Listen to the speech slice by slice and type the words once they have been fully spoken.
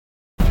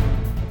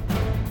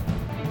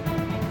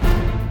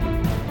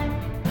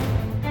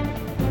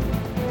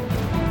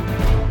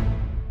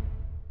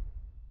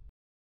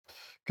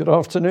Good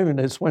afternoon.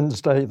 It's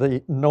Wednesday, the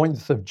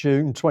 9th of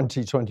June,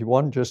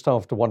 2021, just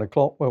after 1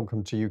 o'clock.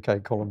 Welcome to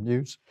UK Column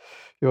News.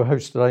 Your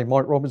host today,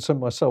 Mike Robinson,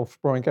 myself,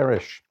 Brian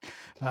Gerrish.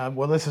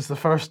 Well, this is the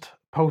first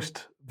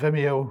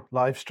post-Vimeo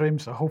live stream,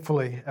 so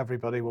hopefully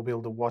everybody will be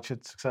able to watch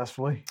it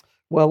successfully.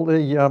 Well,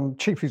 the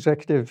chief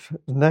executive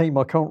name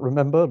I can't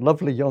remember,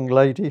 lovely young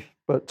lady,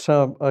 but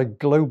a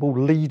global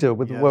leader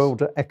with the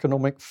World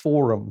Economic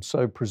Forum.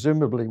 So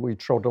presumably we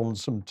trod on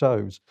some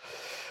toes.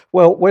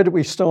 Well, where do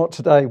we start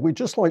today? We'd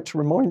just like to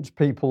remind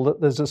people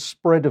that there's a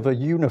spread of a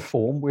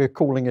uniform. We're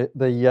calling it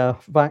the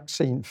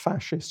vaccine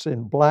fascists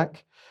in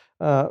black.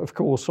 Of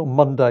course, on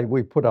Monday,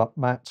 we put up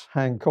Matt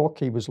Hancock.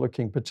 He was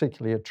looking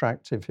particularly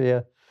attractive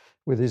here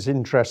with his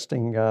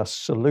interesting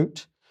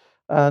salute.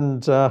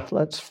 And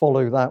let's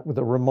follow that with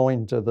a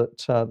reminder that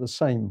the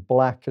same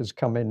black has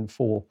come in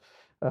for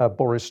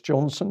Boris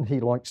Johnson. He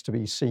likes to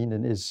be seen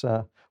in his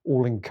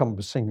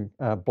all-encompassing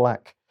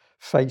black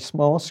face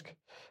mask.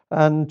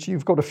 And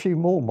you've got a few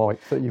more,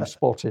 Mike, that you've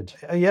spotted.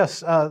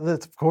 Yes,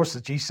 of course, the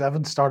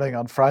G7 starting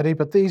on Friday,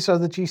 but these are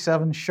the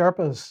G7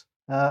 Sherpas.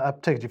 I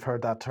take it you've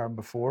heard that term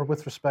before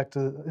with respect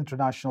to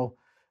international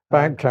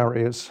bag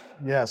carriers.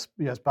 Yes,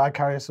 bag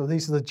carriers. So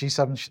these are the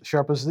G7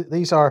 Sherpas.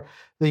 These are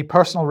the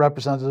personal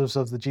representatives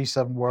of the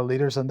G7 world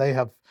leaders, and they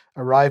have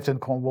arrived in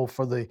Cornwall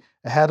for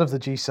ahead of the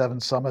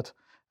G7 summit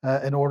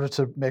in order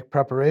to make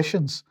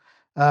preparations.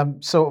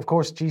 So, of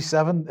course,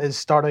 G7 is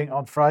starting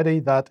on Friday.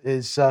 That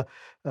is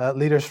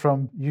leaders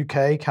from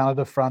UK,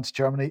 Canada, France,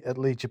 Germany,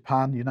 Italy,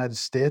 Japan, United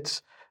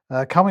States,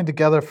 coming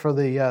together for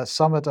the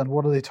summit. And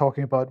what are they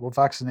talking about? Well,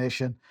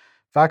 vaccination,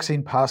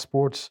 vaccine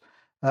passports,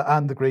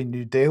 and the Green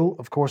New Deal,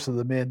 of course, are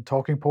the main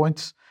talking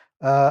points.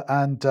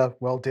 And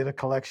data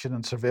collection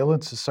and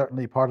surveillance is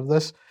certainly part of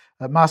this.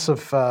 A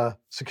massive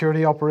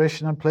security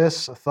operation in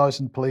place,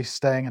 1,000 police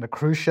staying in a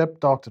cruise ship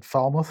docked at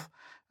Falmouth,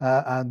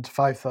 and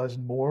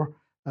 5,000 more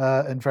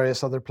in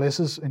various other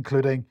places,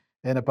 including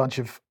in a bunch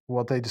of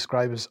what they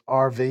describe as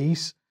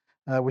RVs,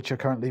 which are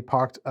currently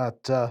parked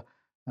at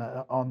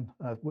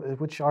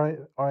which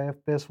RAF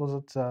base was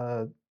it?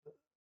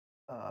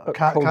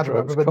 Can't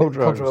remember, but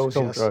Culdrose,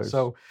 yes.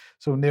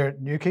 So near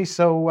Newquay.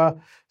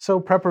 So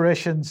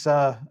preparations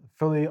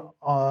fully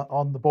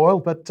on the boil.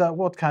 But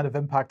what kind of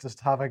impact is it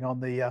having on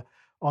the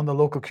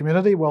local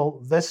community? Well,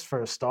 this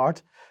for a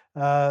start.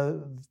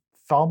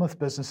 Falmouth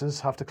businesses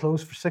have to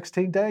close for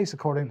 16 days,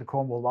 according to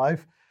Cornwall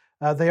Live.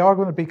 They are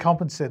going to be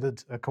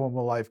compensated,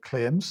 Cornwall Live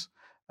claims,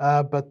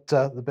 but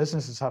the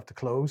businesses have to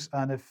close.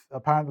 And if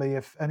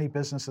any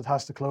business that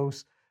has to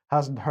close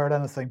hasn't heard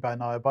anything by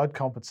now about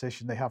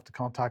compensation, they have to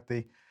contact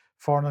the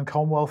Foreign and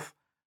Commonwealth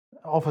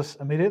Office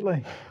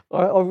immediately.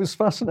 I was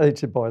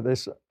fascinated by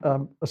this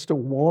as to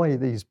why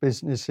these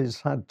businesses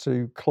had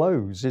to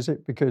close. Is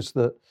it because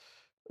the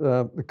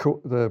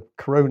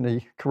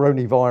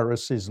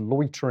coronavirus is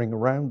loitering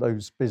around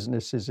those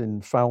businesses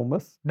in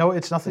Falmouth? No,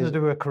 it's nothing to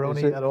do with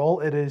corona at all.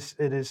 It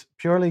is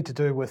purely to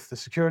do with the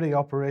security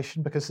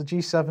operation, because the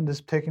G7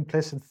 is taking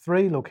place in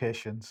 3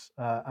 locations,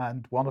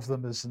 and one of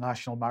them is the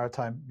National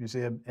Maritime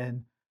Museum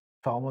in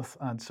Falmouth,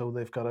 and so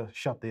they've got to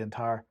shut the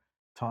entire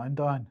town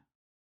down.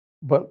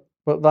 But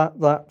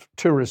that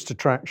tourist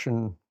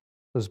attraction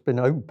has been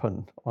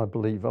open, I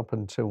believe, up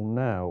until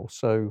now.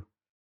 So.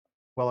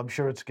 Well, I'm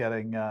sure it's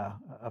getting a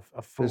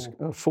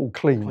full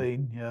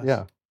clean. Yes.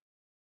 Yeah.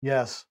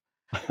 Yes.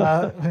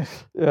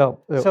 Yeah.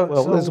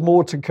 So there's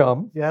more to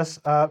come. Yes,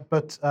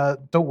 but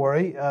don't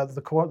worry.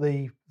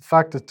 The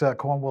fact that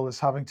Cornwall is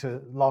having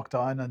to lock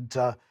down and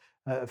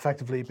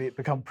effectively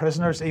become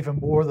prisoners even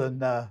more than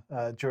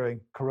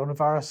during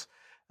coronavirus.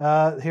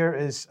 Here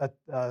is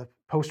a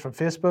post from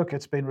Facebook.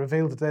 It's been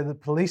revealed today that the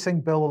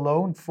policing bill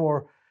alone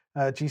for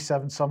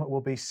G7 summit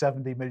will be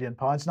 £70 million.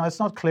 Now, it's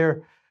not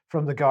clear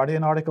from the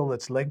Guardian article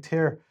that's linked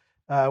here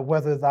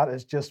whether that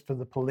is just for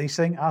the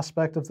policing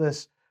aspect of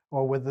this,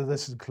 or whether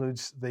this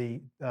includes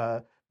the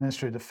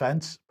Ministry of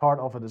Defence part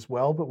of it as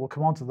well. But we'll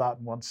come on to that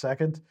in 1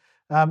 second.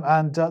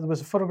 There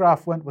was a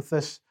photograph went with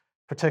this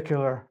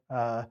particular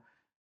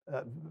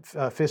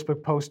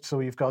Facebook post. So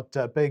you've got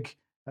big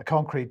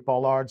concrete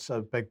bollards,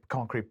 big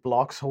concrete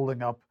blocks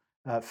holding up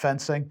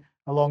fencing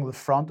along the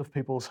front of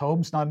people's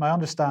homes. Now, my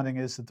understanding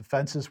is that the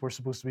fences were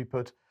supposed to be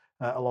put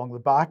along the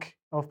back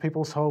of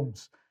people's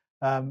homes.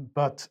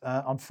 But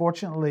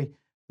unfortunately,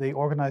 the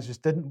organisers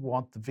didn't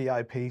want the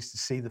VIPs to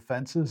see the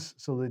fences,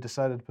 so they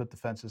decided to put the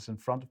fences in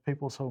front of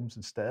people's homes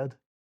instead.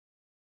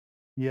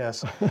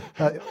 Yes.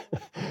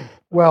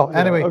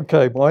 Anyway.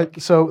 Okay, Mike.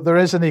 So there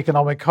is an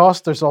economic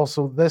cost. There's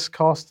also this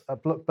cost,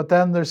 but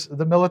then there's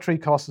the military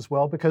cost as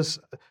well, because,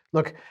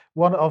 look,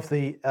 one of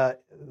the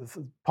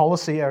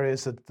policy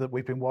areas that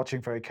we've been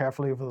watching very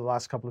carefully over the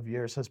last couple of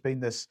years has been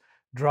this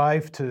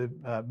drive to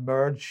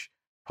merge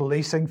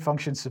policing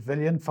functions,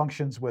 civilian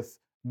functions with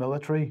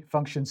military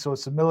functions. So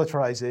it's a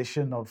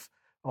militarization of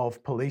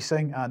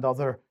policing and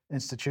other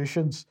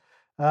institutions.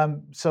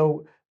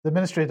 So the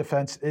Ministry of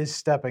Defence is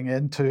stepping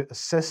in to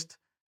assist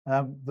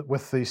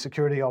with the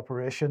security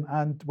operation.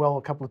 And, well,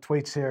 a couple of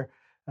tweets here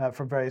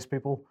from various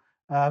people.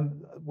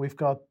 We've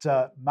got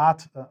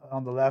Matt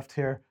on the left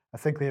here. I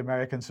think the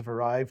Americans have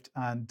arrived,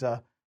 and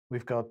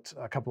we've got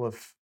a couple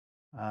of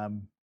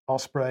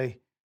Osprey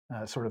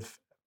sort of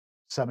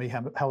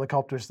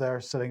semi-helicopters there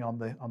sitting on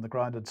the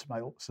ground at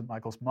St.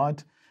 Michael's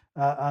Mount.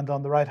 And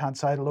on the right-hand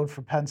side, a load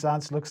from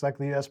Penzance. Looks like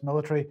the US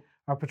military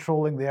are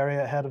patrolling the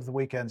area ahead of the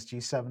weekend's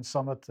G7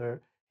 summit.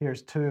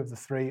 Here's 2 of the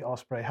 3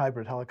 Osprey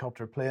hybrid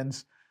helicopter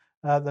planes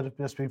that have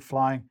just been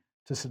flying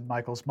to St.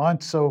 Michael's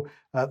Mount. So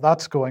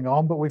that's going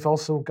on, but we've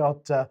also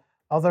got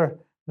other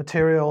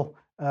material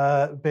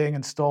being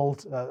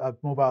installed, a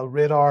mobile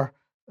radar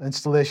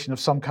installation of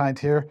some kind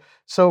here.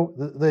 So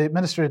the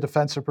Ministry of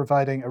Defence are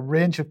providing a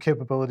range of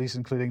capabilities,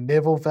 including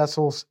naval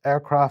vessels,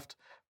 aircraft,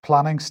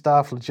 planning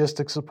staff,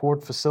 logistics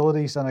support,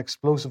 facilities, and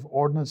explosive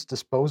ordnance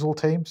disposal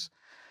teams.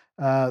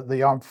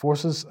 The armed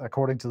forces,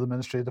 according to the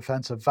Ministry of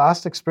Defence, have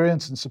vast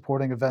experience in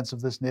supporting events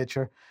of this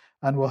nature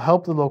and will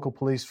help the local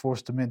police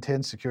force to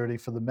maintain security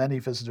for the many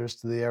visitors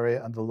to the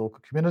area and the local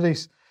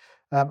communities.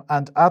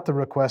 And at the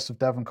request of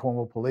Devon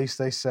Cornwall Police,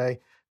 they say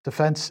the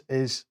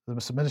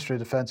Ministry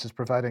of Defence is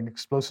providing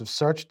explosive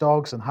search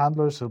dogs and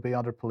handlers who will be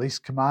under police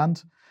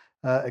command.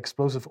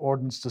 Explosive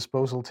ordnance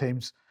disposal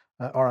teams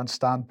are on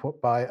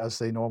standby as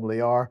they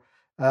normally are.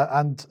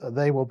 And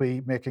they will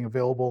be making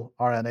available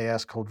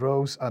RNAS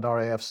Culdrose and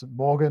RAF St.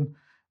 Morgan.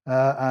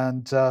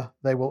 And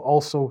they will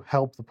also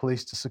help the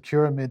police to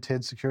secure and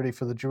maintain security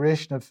for the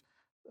duration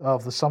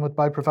of the summit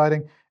by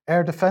providing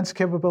air defence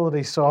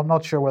capabilities. So I'm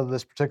not sure whether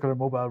this particular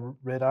mobile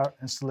radar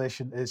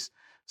installation is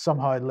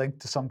somehow linked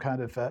to some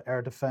kind of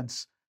air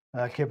defence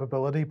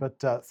capability. But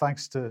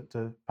thanks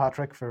to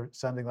Patrick for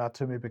sending that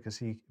to me, because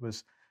he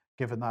was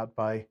given that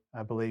by,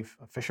 I believe,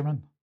 a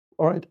fisherman.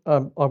 All right. I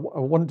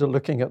wonder,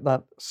 looking at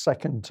that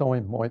second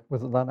time, Mike,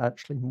 whether that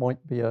actually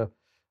might be a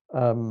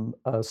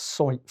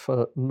site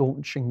for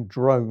launching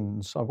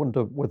drones. I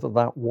wonder whether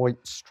that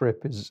white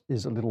strip is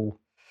a little.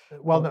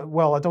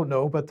 Well, I don't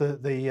know, but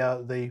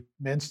the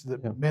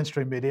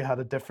mainstream media had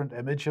a different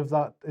image of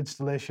that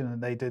installation,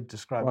 and they did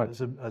describe it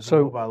as a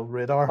mobile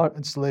radar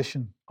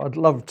installation. I'd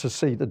love to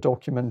see the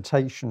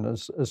documentation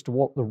as to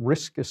what the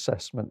risk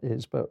assessment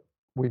is, but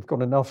we've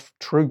got enough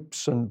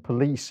troops and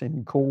police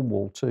in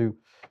Cornwall to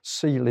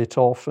seal it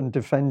off and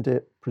defend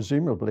it,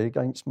 presumably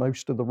against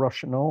most of the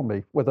Russian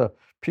army. Whether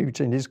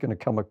Putin is going to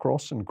come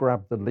across and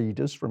grab the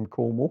leaders from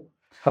Cornwall,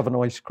 have an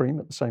ice cream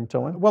at the same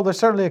time. Well, they're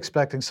certainly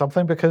expecting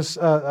something, because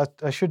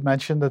I should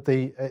mention that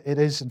it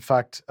is in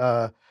fact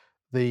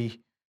the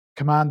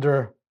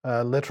Commander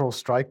Littoral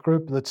Strike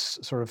Group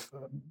that's sort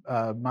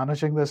of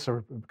managing this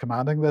or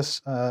commanding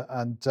this,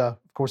 and of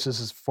course this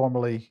is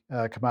formerly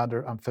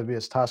Commander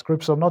Amphibious Task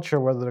Group. So I'm not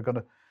sure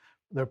whether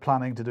they're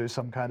planning to do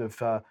some kind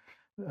of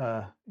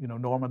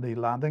Normandy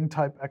landing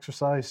type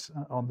exercise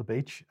on the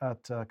beach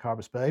at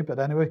Carbis Bay. But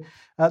anyway,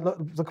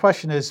 the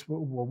question is,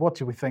 well, what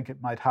do we think it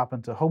might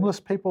happen to homeless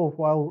people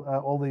while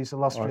all these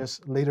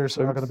illustrious leaders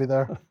are going to be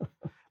there?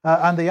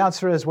 And the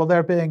answer is, well,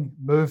 they're being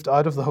moved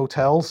out of the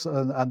hotels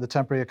and the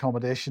temporary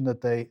accommodation that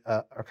they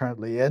are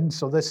currently in.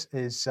 So this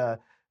is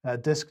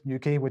Disc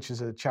Newquay, which is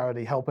a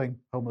charity helping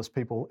homeless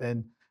people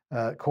in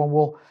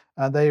Cornwall.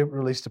 And they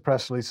released a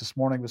press release this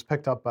morning. It was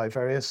picked up by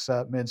various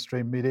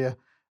mainstream media,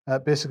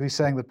 basically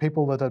saying that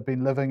people that had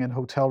been living in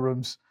hotel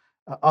rooms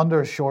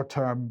under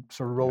short-term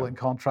sort of rolling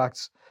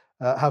contracts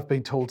have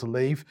been told to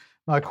leave.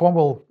 Now,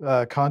 Cornwall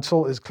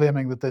Council is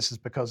claiming that this is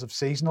because of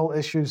seasonal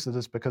issues, that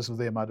it's because of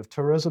the amount of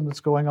tourism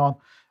that's going on.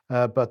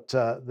 But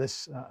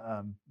this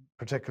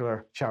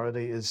particular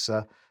charity is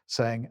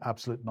saying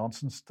absolute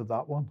nonsense to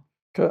that one.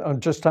 I'll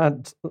just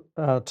add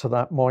to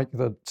that, Mike,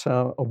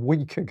 that a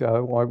week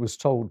ago I was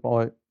told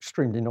by an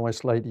extremely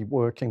nice lady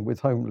working with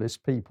homeless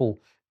people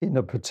in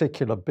a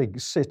particular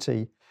big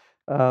city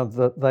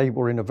that they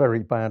were in a very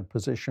bad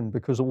position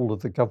because all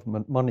of the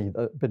government money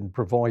that had been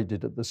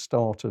provided at the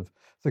start of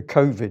the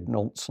COVID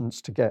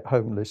nonsense to get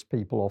homeless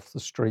people off the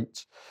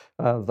streets,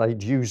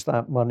 they'd used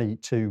that money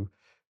to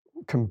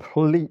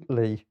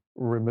completely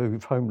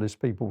remove homeless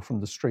people from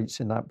the streets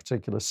in that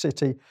particular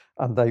city,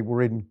 and they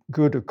were in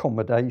good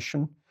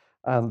accommodation,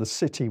 and the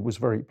city was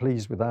very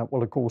pleased with that.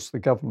 Well, of course, the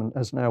government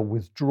has now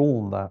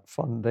withdrawn that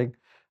funding,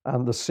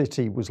 and the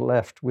city was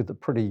left with a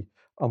pretty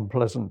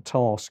unpleasant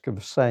task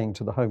of saying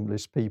to the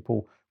homeless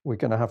people, we're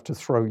going to have to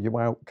throw you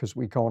out because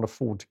we can't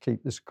afford to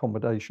keep this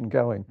accommodation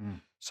going.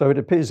 So it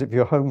appears if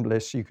you're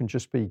homeless, you can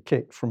just be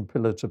kicked from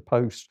pillar to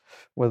post,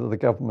 whether the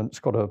government's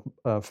got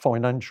a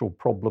financial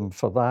problem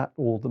for that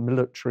or the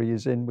military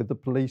is in with the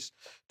police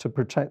to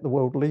protect the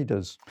world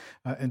leaders.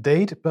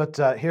 Indeed,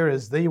 but here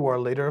is the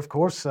world leader, of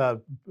course,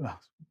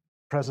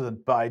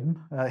 President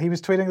Biden. He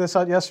was tweeting this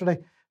out yesterday.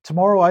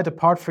 Tomorrow I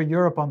depart for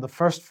Europe on the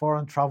first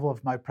foreign travel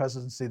of my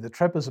presidency. The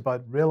trip is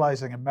about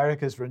realizing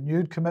America's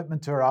renewed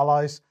commitment to her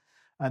allies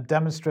and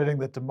demonstrating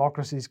that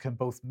democracies can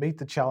both meet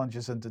the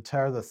challenges and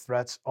deter the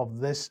threats of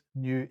this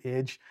new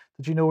age.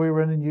 Did you know we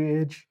were in a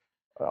new age?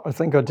 I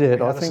think I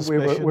did. I think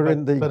we're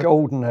in the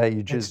golden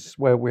age is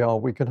where we are.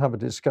 We can have a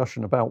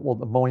discussion about what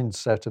the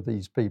mindset of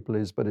these people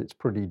is, but it's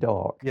pretty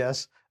dark.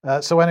 Yes.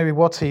 So anyway,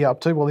 what's he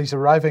up to? Well, he's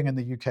arriving in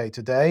the UK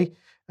today.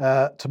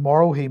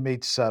 Tomorrow he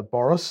meets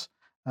Boris.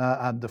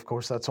 And of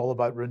course, that's all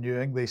about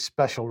renewing the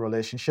special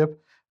relationship.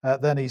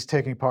 Then he's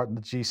taking part in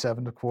the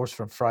G7, of course,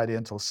 from Friday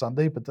until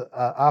Sunday. But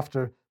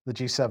after the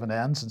G7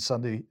 ends and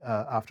Sunday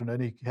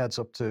afternoon, he heads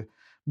up to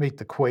meet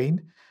the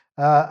Queen.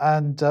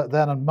 And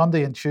then on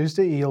Monday and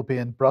Tuesday, he'll be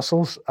in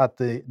Brussels at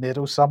the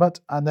NATO summit.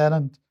 And then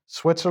in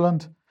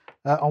Switzerland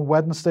on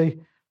Wednesday,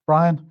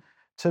 Brian,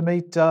 to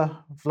meet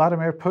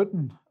Vladimir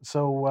Putin.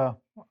 So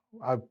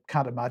I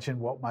can't imagine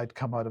what might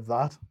come out of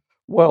that.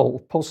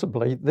 Well,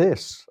 possibly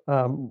this,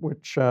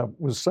 which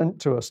was sent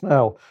to us.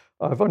 Now,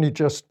 I've only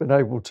just been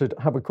able to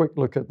have a quick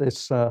look at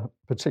this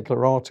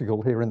particular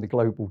article here in the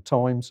Global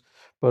Times,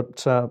 but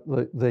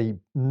the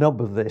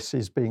nub of this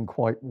is being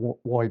quite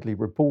widely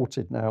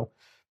reported now.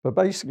 But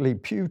basically,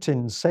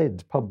 Putin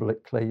said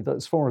publicly that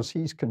as far as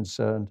he's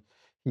concerned,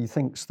 he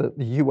thinks that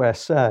the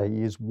USA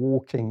is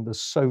walking the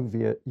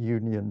Soviet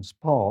Union's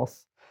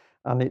path,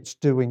 and it's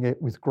doing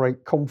it with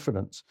great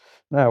confidence.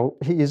 Now,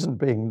 he isn't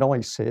being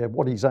nice here.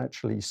 What he's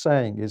actually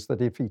saying is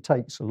that if he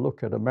takes a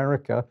look at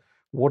America,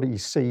 what he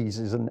sees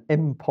is an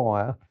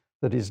empire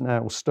that is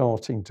now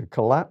starting to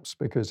collapse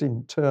because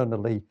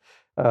internally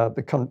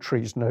the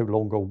country's no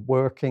longer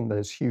working.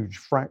 There's huge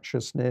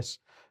fractiousness.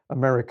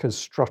 America's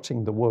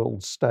strutting the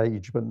world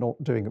stage, but not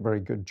doing a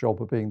very good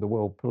job of being the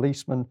world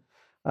policeman.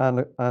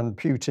 And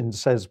Putin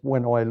says,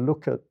 when I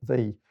look at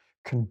the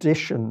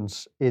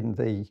conditions in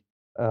the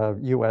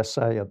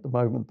USA at the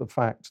moment, the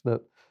fact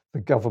that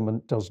the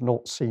government does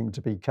not seem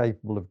to be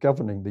capable of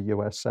governing the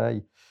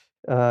USA,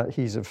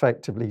 he's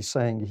effectively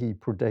saying he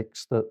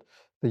predicts that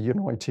the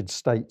United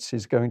States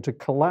is going to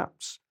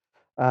collapse.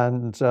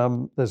 And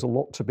there's a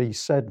lot to be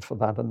said for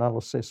that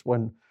analysis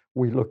when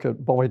we look at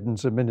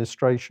Biden's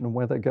administration and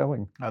where they're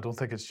going. I don't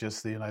think it's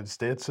just the United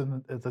States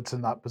that's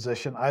in that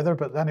position either.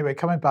 But anyway,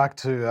 coming back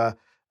to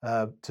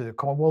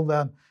Cornwall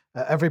then,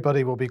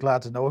 everybody will be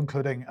glad to know,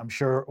 including, I'm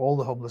sure, all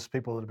the homeless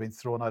people that have been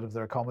thrown out of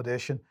their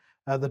accommodation,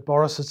 that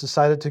Boris has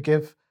decided to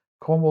give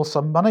Cornwall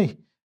some money.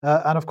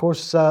 And of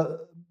course,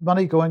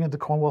 money going into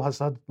Cornwall has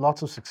had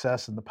lots of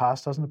success in the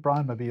past, hasn't it,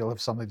 Brian? Maybe you'll have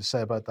something to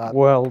say about that.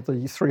 Well,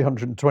 the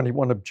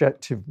 321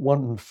 Objective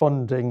 1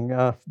 funding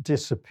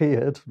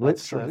disappeared,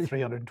 That's, literally.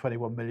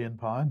 £321 million.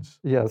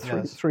 Yeah,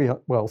 Yes.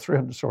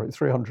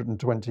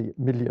 320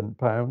 million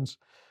pounds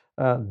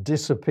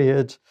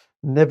disappeared,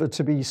 never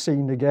to be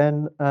seen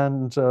again.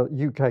 And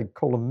UK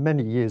Column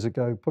many years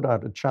ago put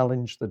out a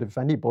challenge that if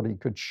anybody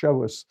could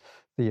show us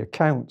the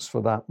accounts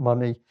for that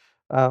money,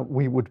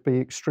 we would be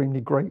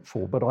extremely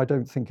grateful. But I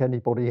don't think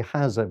anybody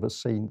has ever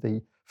seen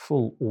the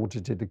full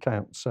audited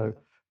accounts. So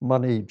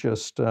money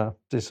just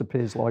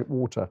disappears like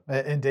water.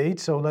 Indeed.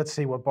 So let's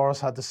see what Boris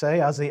had to say.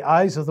 As the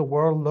eyes of the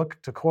world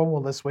look to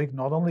Cornwall this week,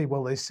 not only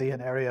will they see an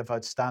area of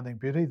outstanding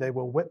beauty, they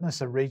will witness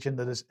a region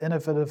that is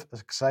innovative,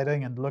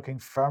 exciting, and looking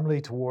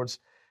firmly towards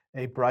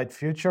a bright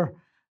future.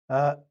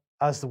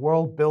 As the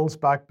world builds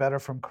back better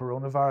from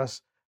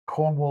coronavirus,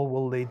 Cornwall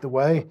will lead the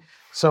way.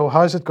 So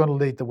how's it going to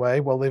lead the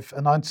way? Well, they've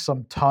announced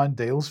some town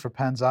deals for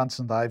Penzance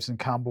and Ives and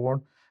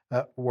Camborne,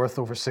 worth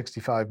over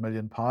 £65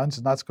 million.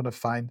 And that's going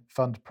to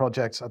fund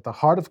projects at the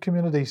heart of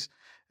communities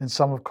in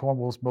some of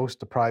Cornwall's most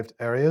deprived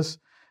areas.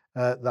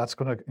 That's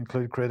going to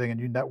include creating a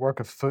new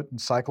network of foot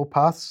and cycle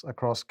paths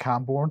across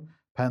Camborne,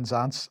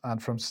 Penzance,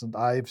 and from St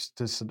Ives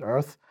to St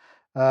Erth.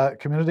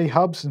 Community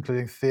hubs,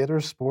 including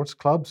theatres, sports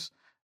clubs,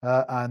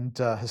 and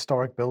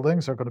historic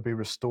buildings are going to be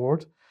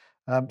restored.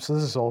 So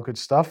this is all good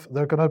stuff.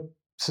 They're going to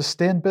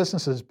sustain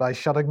businesses by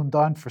shutting them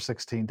down for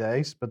 16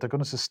 days, but they're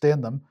going to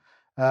sustain them.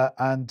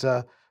 And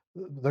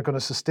they're going to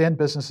sustain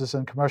businesses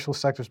in commercial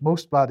sectors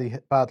most badly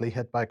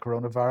hit by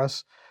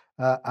coronavirus.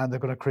 And they're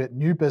going to create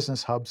new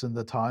business hubs in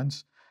the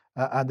towns.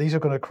 And these are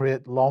going to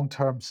create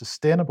long-term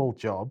sustainable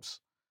jobs.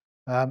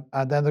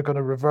 And then they're going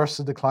to reverse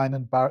the decline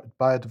in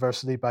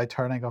biodiversity by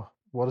turning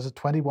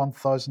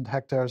 21,000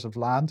 hectares of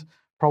land,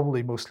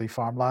 probably mostly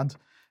farmland,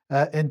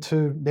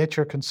 into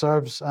nature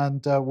conserves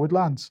and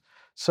woodlands.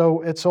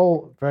 So it's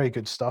all very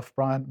good stuff,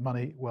 Brian.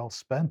 Money well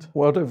spent.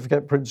 Well, don't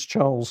forget Prince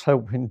Charles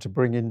helping to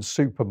bring in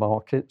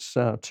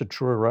supermarkets to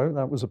Truro.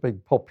 That was a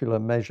big popular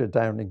measure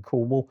down in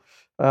Cornwall.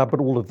 But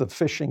all of the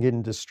fishing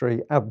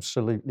industry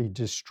absolutely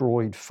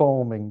destroyed,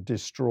 farming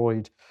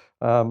destroyed.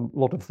 A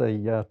lot of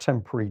the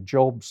temporary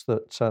jobs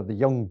that the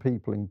young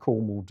people in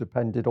Cornwall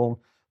depended on,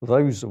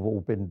 those have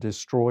all been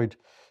destroyed.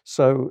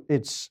 So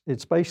it's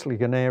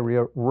basically an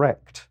area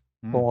wrecked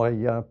by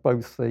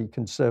both the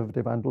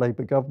Conservative and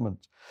Labour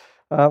government.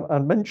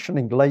 And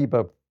mentioning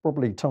Labour,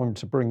 probably time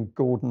to bring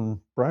Gordon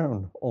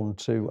Brown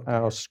onto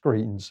our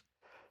screens.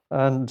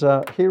 And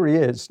here he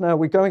is. Now,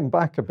 we're going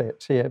back a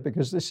bit here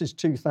because this is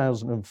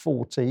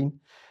 2014,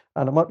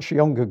 and a much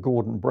younger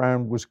Gordon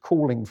Brown was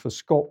calling for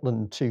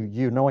Scotland to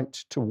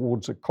unite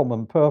towards a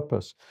common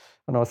purpose.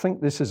 And I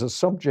think this is a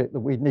subject that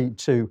we need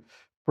to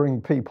bring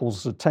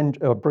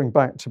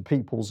back to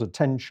people's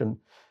attention.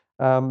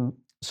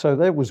 So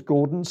there was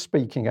Gordon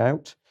speaking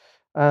out.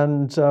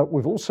 And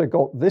we've also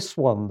got this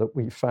one that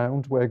we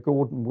found where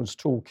Gordon was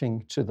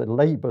talking to the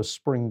Labour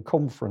Spring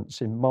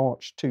Conference in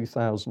March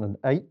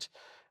 2008.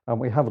 And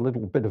we have a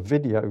little bit of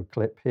video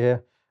clip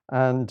here.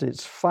 And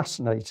it's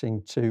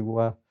fascinating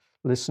to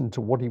listen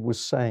to what he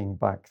was saying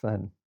back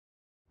then.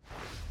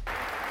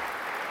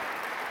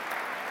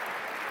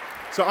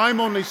 So I'm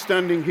only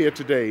standing here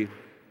today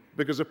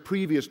because a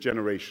previous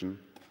generation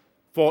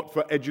fought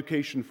for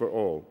education for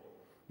all,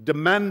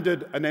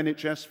 demanded an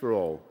NHS for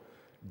all,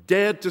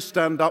 dared to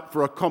stand up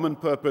for a common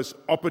purpose,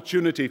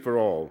 opportunity for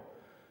all,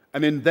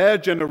 and in their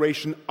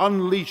generation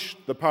unleashed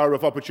the power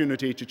of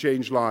opportunity to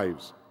change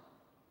lives.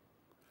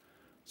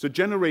 So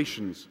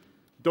generations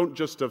don't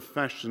just have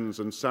fashions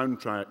and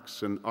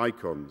soundtracks and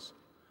icons.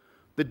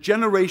 The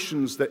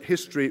generations that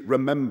history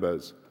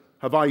remembers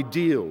have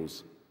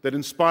ideals that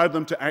inspire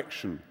them to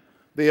action.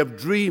 They have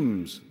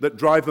dreams that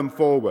drive them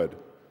forward.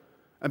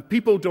 And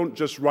people don't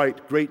just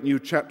write great new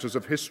chapters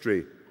of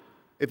history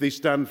if they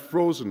stand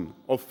frozen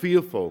or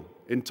fearful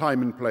in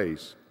time and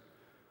place.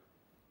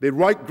 They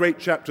write great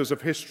chapters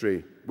of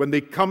history when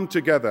they come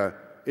together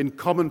in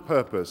common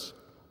purpose,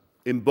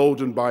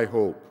 emboldened by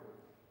hope.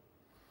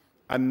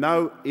 And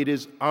now it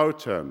is our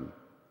turn,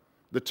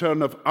 the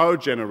turn of our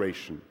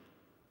generation.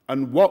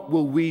 And what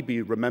will we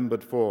be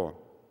remembered for?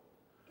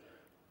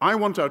 I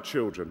want our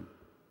children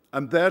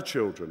and their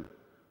children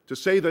to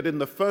say that in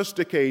the first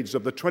decades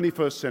of the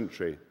 21st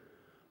century,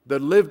 there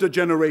lived a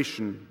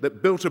generation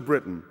that built a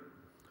Britain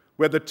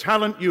where the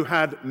talent you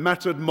had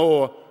mattered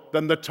more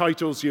than the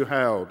titles you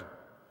held.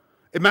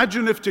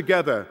 Imagine if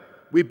together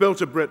we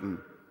built a Britain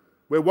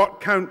where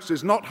what counts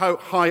is not how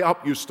high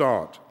up you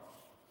start,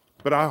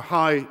 but how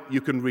high you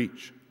can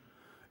reach.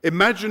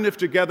 Imagine if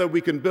together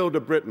we can build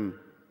a Britain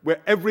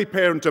where every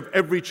parent of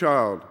every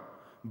child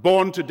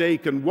born today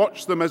can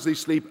watch them as they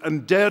sleep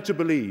and dare to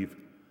believe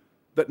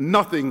that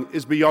nothing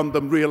is beyond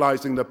them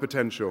realizing their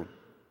potential.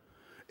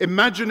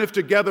 Imagine if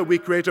together we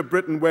create a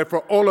Britain where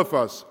for all of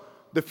us,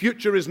 the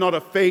future is not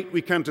a fate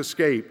we can't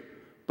escape,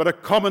 but a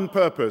common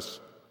purpose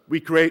we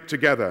create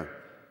together.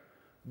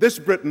 This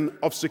Britain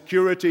of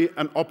security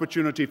and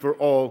opportunity for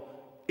all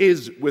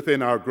is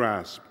within our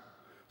grasp.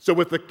 So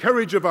with the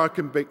courage of our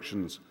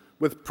convictions,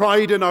 with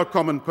pride in our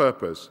common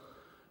purpose,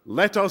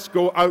 let us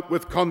go out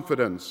with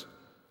confidence.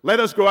 Let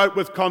us go out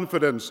with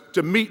confidence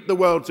to meet the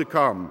world to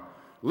come.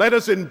 Let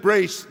us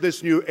embrace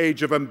this new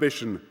age of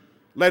ambition.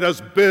 Let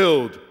us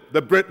build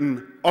the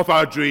Britain of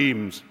our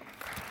dreams.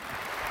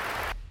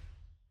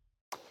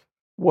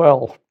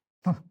 Well,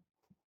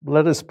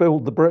 let us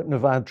build the Britain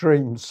of our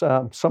dreams.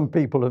 Some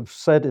people have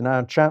said in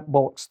our chat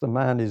box, the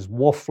man is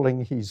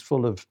waffling, he's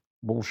full of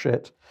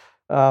bullshit.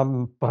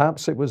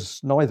 Perhaps it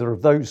was neither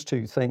of those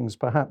two things.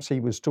 Perhaps he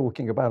was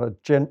talking about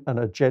an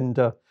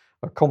agenda,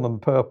 a common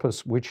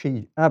purpose, which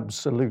he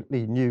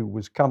absolutely knew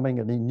was coming,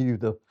 and he knew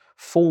the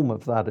form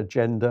of that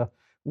agenda,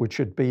 which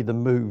would be the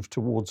move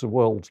towards a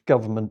world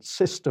government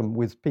system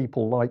with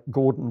people like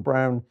Gordon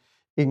Brown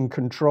in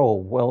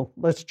control. Well,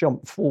 let's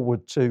jump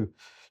forward to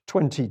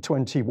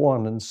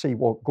 2021 and see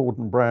what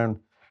Gordon Brown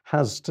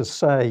has to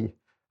say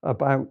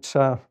about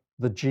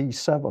the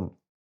G7.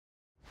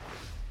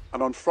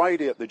 And on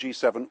Friday at the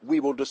G7, we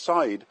will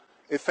decide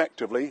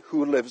effectively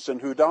who lives and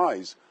who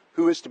dies,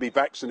 who is to be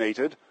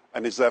vaccinated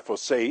and is therefore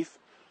safe,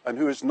 and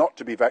who is not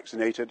to be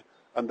vaccinated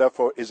and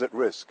therefore is at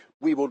risk.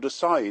 We will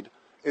decide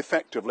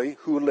effectively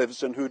who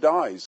lives and who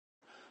dies.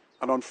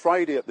 And on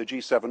Friday at the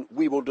G7,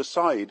 we will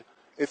decide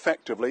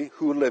effectively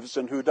who lives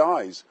and who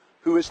dies,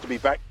 who is to be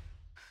vaccinated.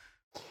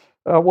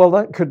 Well,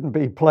 that couldn't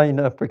be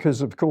plainer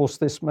because, of course,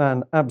 this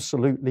man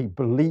absolutely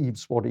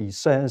believes what he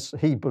says.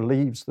 He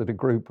believes that a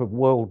group of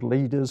world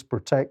leaders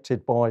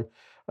protected by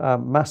a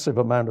massive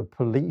amount of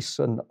police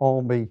and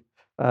army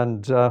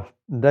and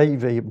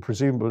navy and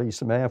presumably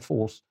some air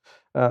force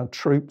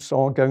troops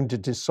are going to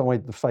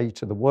decide the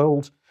fate of the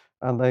world,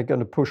 and they're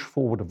going to push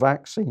forward a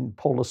vaccine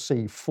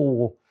policy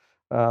for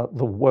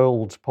the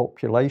world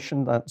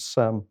population. That's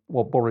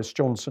what Boris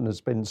Johnson has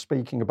been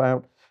speaking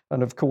about.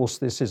 And of course,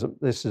 this is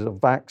a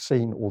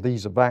vaccine, or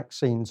these are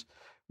vaccines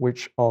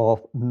which are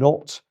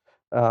not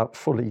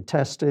fully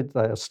tested.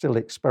 They are still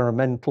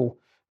experimental,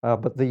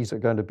 but these are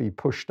going to be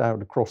pushed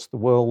out across the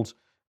world.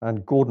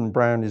 And Gordon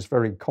Brown is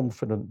very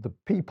confident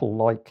that people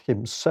like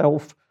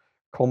himself,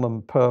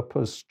 common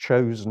purpose,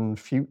 chosen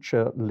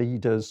future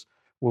leaders,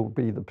 will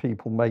be the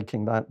people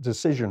making that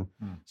decision.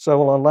 So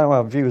I'll allow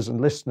our viewers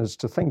and listeners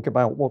to think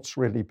about what's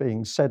really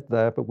being said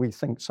there, but we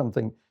think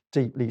something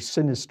deeply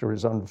sinister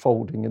is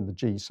unfolding in the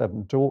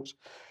G7 talks.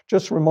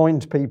 Just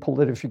remind people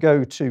that if you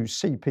go to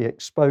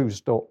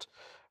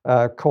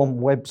cpexposed.com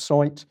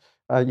website,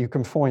 you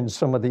can find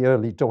some of the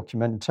early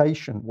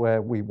documentation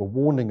where we were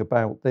warning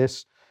about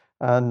this.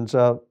 And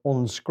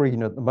on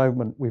screen at the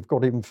moment, we've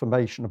got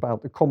information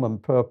about the Common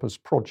Purpose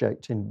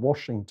Project in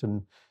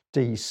Washington,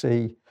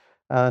 DC.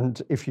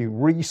 And if you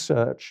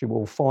research, you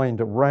will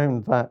find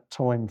around that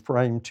time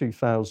frame,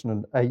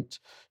 2008,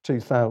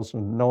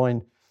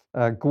 2009,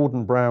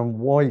 Gordon Brown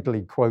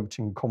widely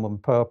quoting Common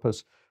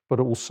Purpose, but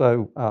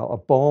also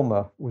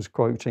Obama was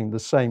quoting the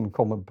same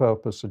Common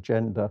Purpose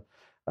agenda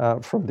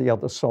from the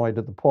other side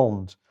of the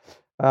pond.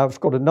 I've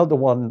got another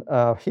one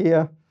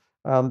here.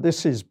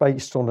 This is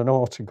based on an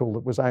article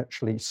that was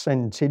actually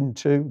sent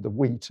into the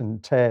Wheat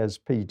and Tares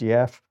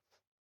PDF.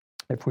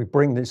 If we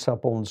bring this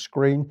up on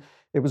screen,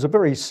 it was a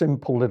very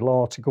simple little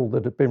article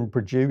that had been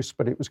produced,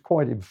 but it was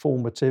quite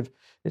informative.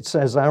 It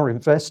says our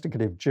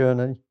investigative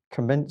journey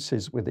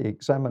commences with the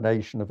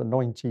examination of a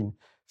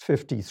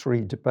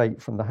 1953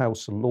 debate from the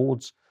House of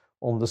Lords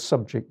on the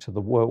subject of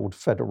the World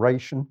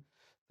Federation.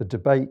 The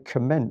debate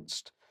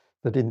commenced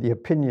that in the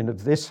opinion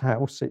of this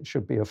House, it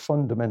should be a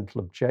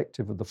fundamental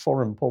objective of the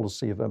foreign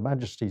policy of Her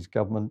Majesty's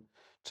government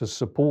to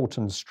support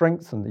and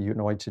strengthen the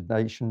United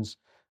Nations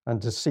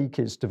and to seek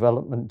its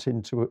development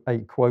into a,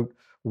 quote,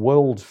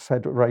 world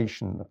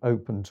federation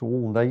open to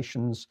all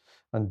nations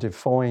and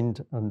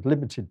defined and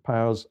limited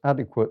powers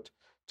adequate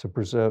to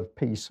preserve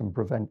peace and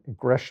prevent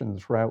aggression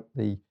throughout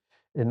the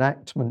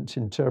enactment,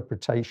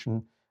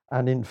 interpretation,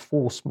 and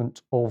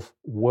enforcement of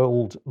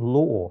world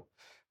law.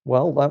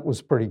 Well, that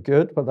was pretty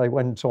good, but they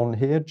went on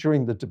here.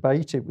 During the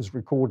debate, it was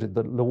recorded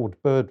that Lord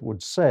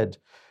Birdwood said,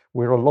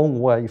 "We're a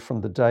long way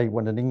from the day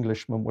when an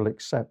Englishman will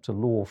accept a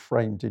law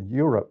framed in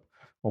Europe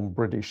on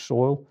British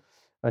soil,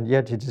 and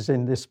yet it is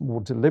in this more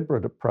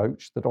deliberate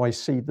approach that I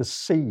see the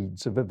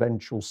seeds of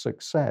eventual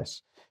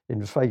success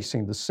in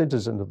facing the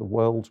citizen of the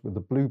world with the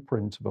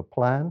blueprint of a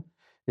plan,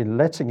 in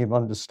letting him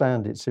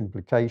understand its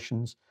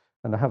implications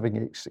and having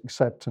its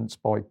acceptance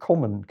by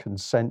common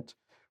consent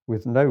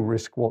with no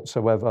risk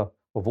whatsoever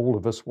of all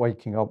of us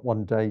waking up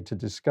one day to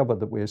discover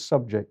that we are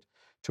subject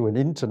to an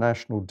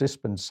international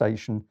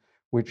dispensation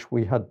which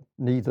we had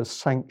neither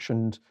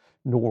sanctioned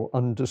nor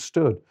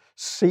understood,"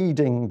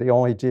 seeding the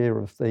idea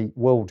of the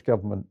world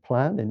government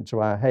plan into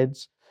our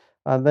heads.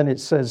 And then it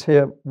says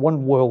here,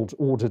 one world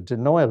order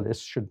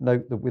denialist should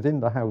note that within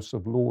the House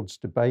of Lords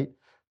debate,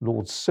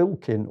 Lord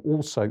Silkin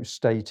also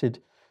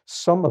stated,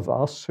 "Some of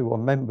us who are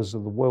members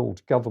of the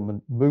world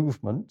government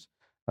movement,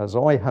 as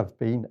I have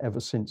been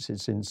ever since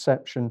its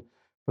inception,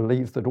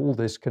 believe that all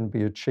this can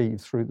be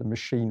achieved through the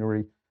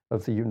machinery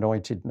of the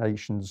United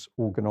Nations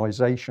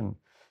organization."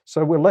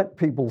 So we'll let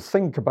people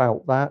think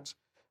about that.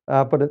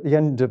 But at the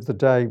end of the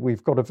day,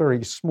 we've got a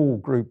very small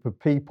group of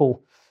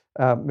people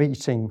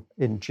meeting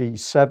in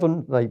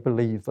G7. They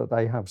believe that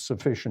they have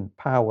sufficient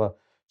power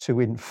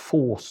to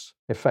enforce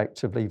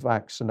effectively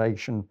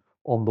vaccination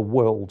on the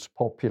world's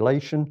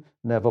population,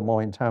 never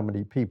mind how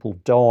many people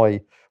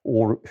die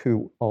or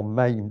who are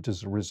maimed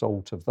as a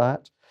result of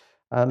that.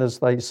 And as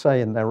they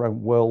say in their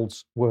own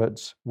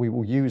words, we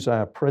will use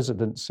our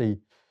presidency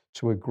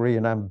to agree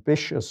an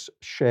ambitious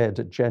shared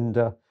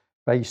agenda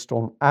based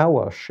on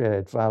our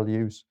shared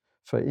values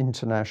for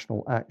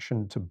international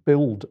action to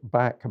build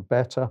back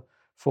better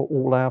for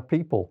all our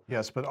people.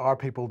 Yes, but our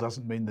people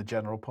doesn't mean the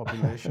general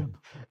population.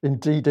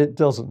 Indeed, it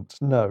doesn't,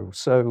 no.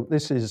 So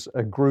this is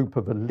a group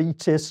of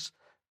elitists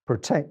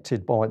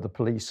protected by the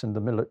police and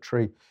the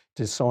military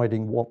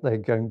deciding what they're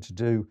going to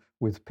do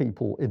with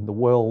people in the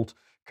world,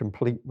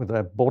 complete with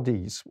their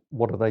bodies.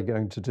 What are they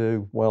going to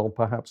do? Well,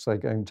 perhaps they're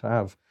going to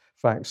have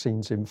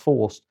vaccines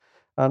enforced.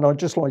 And I'd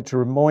just like to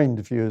remind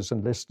viewers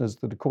and listeners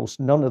that, of course,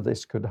 none of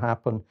this could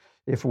happen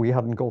if we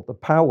hadn't got the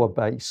power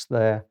base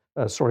there.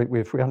 If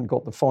we hadn't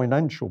got the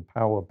financial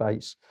power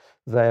base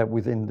there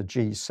within the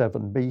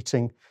G7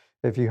 meeting.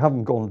 If you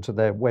haven't gone to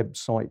their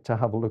website to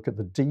have a look at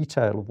the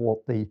detail of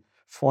what the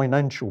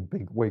financial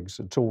bigwigs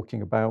are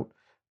talking about,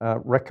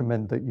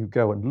 recommend that you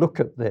go and look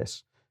at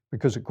this,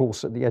 because, of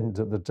course, at the end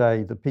of the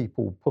day, the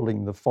people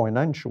pulling the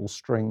financial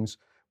strings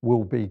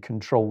will be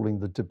controlling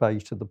the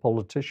debate of the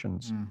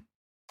politicians.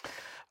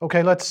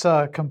 Okay, let's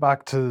come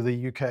back to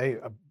the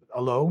UK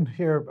alone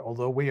here,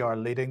 although we are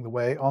leading the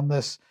way on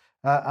this,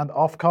 and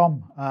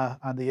Ofcom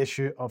and the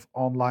issue of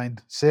online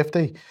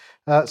safety.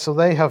 So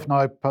they have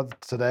now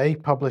today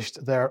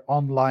published their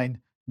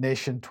Online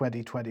Nation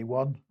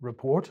 2021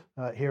 report.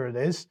 Here it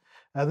is.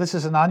 This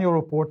is an annual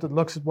report that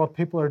looks at what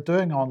people are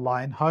doing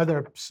online, how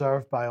they're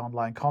served by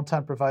online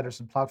content providers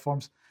and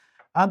platforms,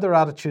 and their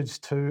attitudes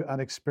to and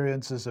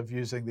experiences of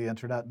using the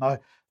internet. Now,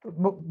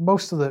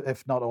 most of the,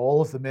 if not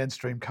all of the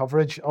mainstream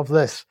coverage of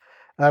this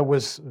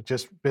was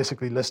just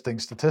basically listing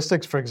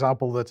statistics. For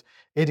example, that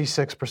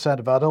 86%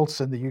 of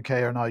adults in the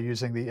UK are now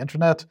using the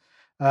internet,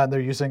 and they're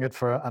using it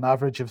for an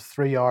average of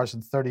 3 hours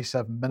and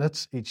 37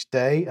 minutes each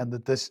day, and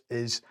that this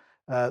is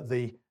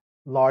the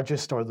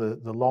largest or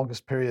the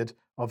longest period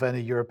of any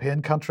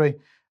European country.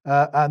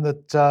 And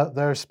that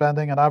they're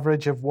spending an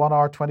average of 1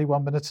 hour,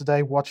 21 minutes a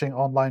day watching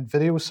online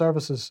video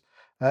services,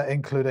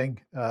 including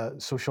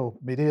social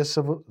media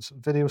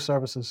video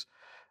services.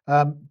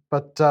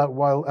 But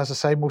while, as I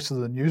say, most of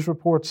the news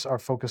reports are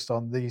focused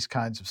on these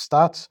kinds of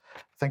stats,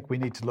 I think we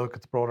need to look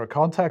at the broader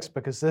context,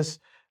 because this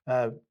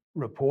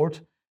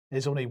report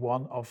is only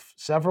one of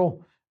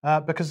several,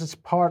 because it's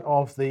part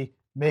of the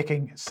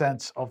Making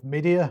Sense of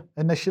Media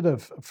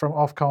initiative from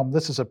Ofcom.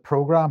 This is a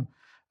program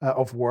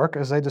of work,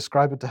 as they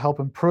describe it, to help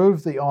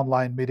improve the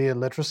online media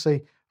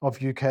literacy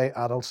of UK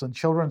adults and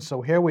children.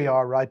 So here we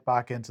are right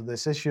back into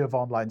this issue of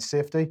online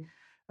safety,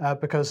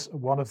 because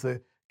one of the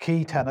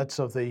key tenets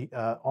of the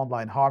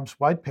Online Harms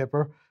White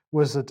Paper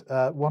was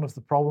that one of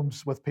the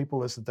problems with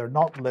people is that they're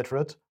not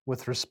literate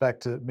with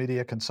respect to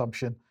media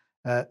consumption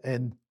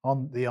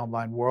on the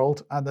online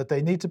world, and that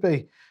they need to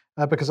be.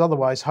 because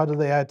otherwise, how do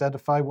they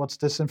identify what's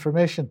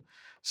disinformation?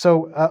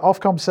 So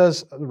Ofcom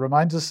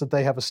reminds us that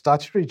they have a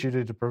statutory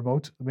duty to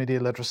promote media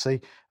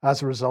literacy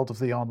as a result of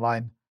the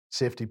Online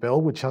Safety Bill,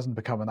 which hasn't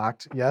become an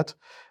act yet.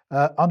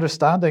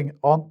 Understanding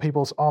on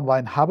people's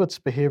online habits,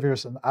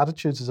 behaviours and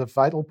attitudes is a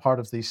vital part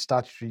of these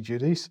statutory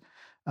duties,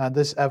 and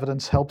this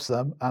evidence helps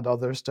them and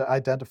others to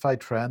identify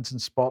trends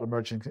and spot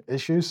emerging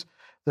issues.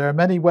 There are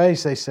many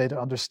ways, they say, to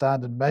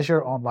understand and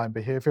measure online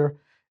behaviour,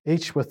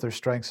 each with their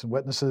strengths and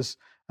weaknesses,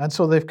 and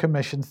so they've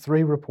commissioned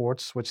 3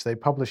 reports, which they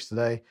published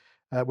today,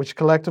 which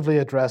collectively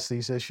address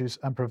these issues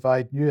and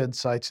provide new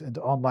insights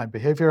into online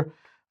behaviour.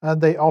 And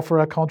they offer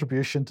a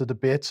contribution to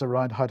debates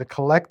around how to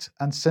collect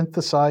and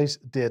synthesize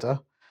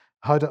data,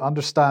 how to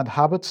understand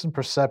habits and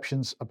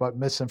perceptions about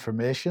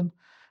misinformation,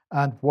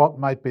 and what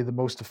might be the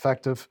most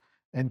effective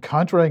in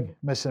countering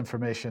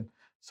misinformation.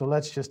 So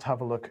let's just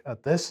have a look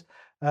at this.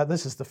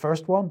 This is the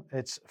first one.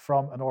 It's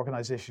from an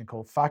organization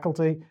called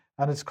Faculty,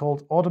 and it's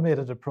called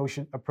Automated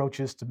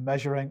Approaches to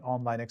Measuring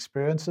Online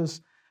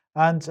Experiences.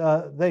 And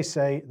they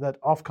say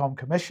that Ofcom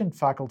commissioned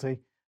Faculty,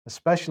 a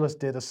specialist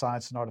data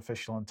science and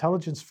artificial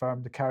intelligence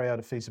firm, to carry out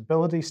a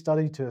feasibility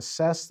study to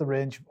assess the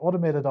range of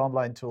automated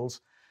online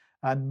tools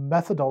and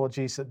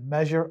methodologies that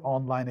measure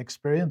online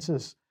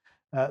experiences.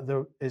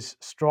 There is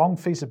strong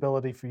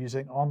feasibility for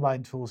using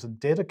online tools and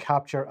data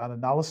capture and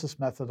analysis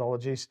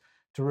methodologies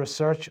to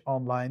research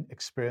online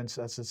experience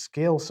at a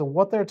scale. So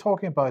what they're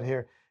talking about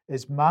here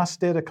is mass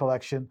data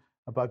collection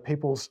about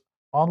people's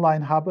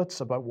online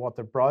habits, about what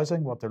they're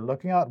browsing, what they're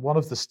looking at. One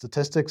of the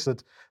statistics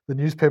that the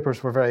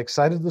newspapers were very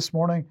excited this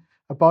morning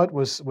about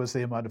was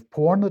the amount of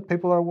porn that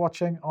people are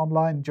watching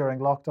online during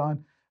lockdown.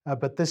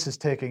 But this is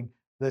taking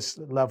this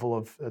level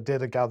of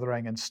data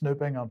gathering and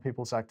snooping on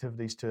people's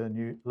activities to a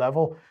new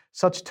level.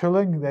 Such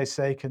tooling, they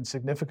say, can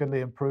significantly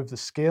improve the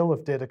scale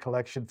of data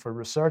collection for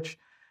research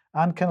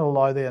and can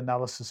allow the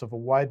analysis of a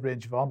wide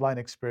range of online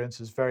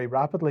experiences very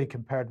rapidly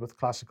compared with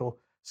classical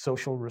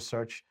social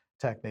research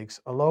techniques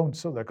alone.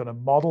 So they're going to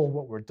model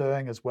what we're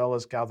doing as well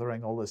as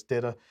gathering all this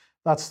data.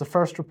 That's the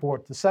first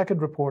report. The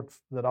second report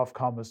that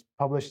Ofcom has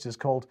published is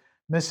called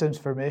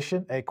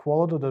Misinformation, a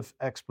Qualitative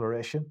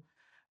Exploration.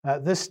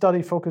 This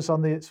study focuses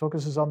on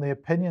the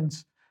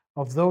opinions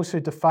of those who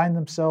define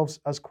themselves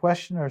as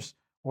questioners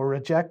or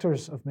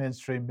rejectors of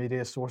mainstream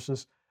media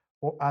sources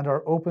and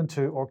are open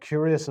to or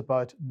curious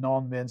about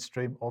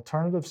non-mainstream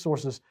alternative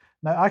sources.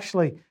 Now,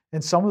 actually,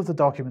 in some of the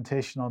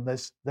documentation on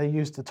this, they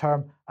use the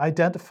term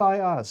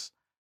identify as.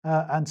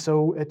 And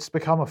so it's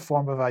become a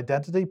form of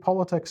identity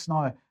politics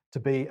now to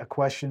be a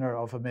questioner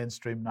of a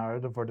mainstream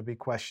narrative or to be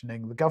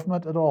questioning the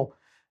government at all.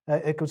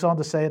 It goes on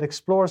to say it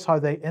explores how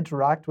they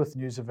interact with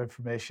news of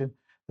information,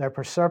 their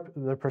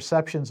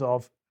perceptions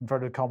of,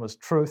 inverted commas,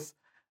 truth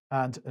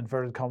and,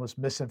 inverted commas,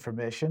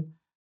 misinformation,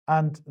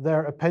 and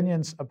their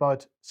opinions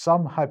about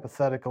some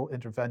hypothetical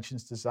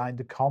interventions designed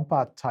to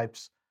combat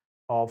types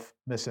of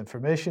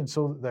misinformation.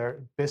 So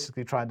they're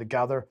basically trying to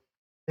gather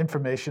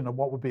information on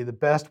what would be the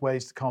best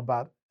ways to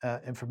combat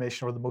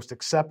information or the most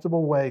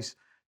acceptable ways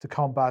to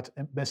combat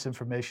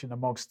misinformation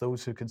amongst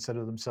those who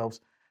consider themselves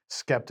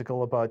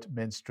skeptical about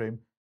mainstream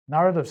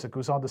narratives. It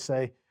goes on to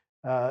say,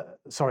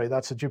 sorry,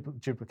 that's a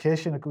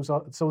duplication. It goes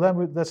on. So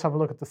then let's have a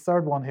look at the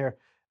third one here.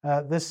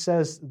 This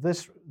says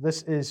this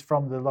is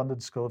from the London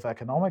School of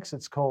Economics.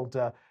 It's called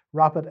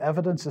Rapid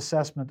Evidence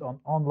Assessment on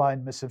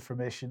Online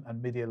Misinformation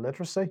and Media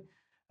Literacy.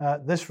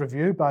 This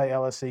review by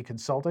LSE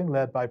Consulting,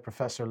 led by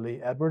Professor Lee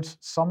Edwards,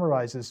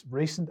 summarizes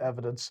recent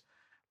evidence,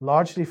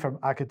 largely from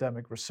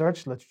academic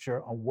research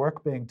literature on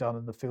work being done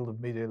in the field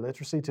of media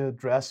literacy to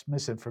address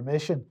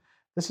misinformation.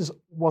 This is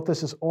what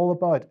this is all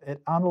about.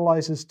 It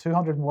analyzes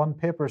 201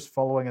 papers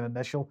following an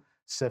initial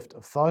sift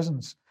of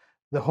thousands.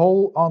 The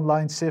whole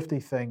online safety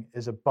thing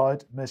is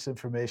about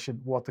misinformation,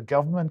 what the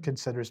government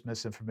considers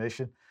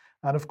misinformation.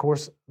 And of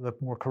course, the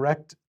more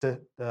correct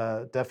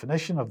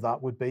definition of that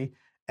would be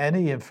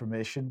any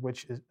information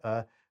which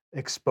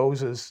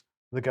exposes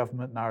the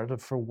government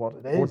narrative for what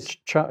it is.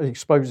 Or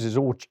exposes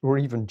or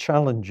even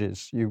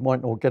challenges. You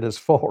might not get as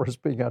far as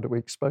being able to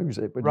expose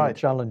it, but you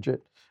challenge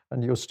it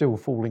and you're still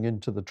falling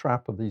into the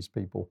trap of these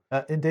people.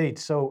 Indeed.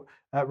 So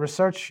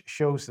research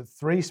shows that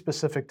 3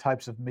 specific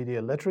types of media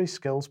literacy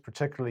skills,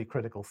 particularly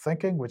critical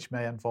thinking, which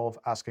may involve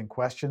asking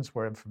questions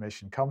where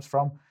information comes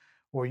from,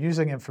 or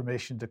using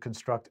information to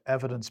construct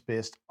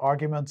evidence-based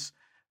arguments,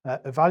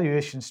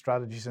 evaluation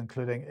strategies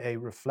including a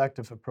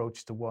reflective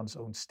approach to one's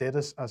own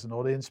status as an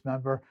audience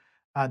member,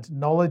 and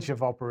knowledge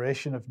of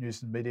operation of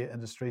news and media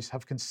industries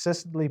have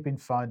consistently been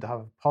found to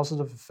have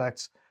positive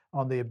effects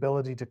on the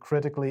ability to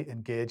critically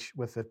engage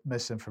with the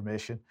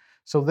misinformation.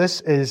 So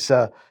this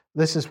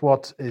is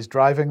what is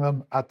driving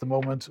them at the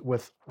moment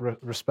with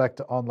respect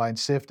to online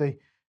safety.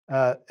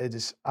 It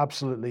is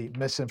absolutely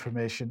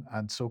misinformation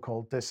and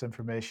so-called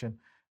disinformation,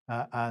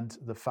 and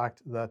the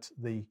fact that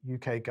the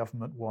UK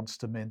government wants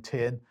to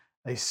maintain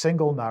a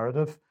single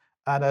narrative.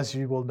 And as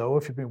you will know,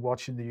 if you've been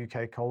watching the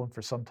UK column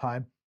for some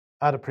time,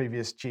 at a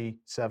previous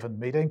G7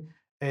 meeting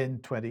in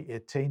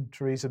 2018,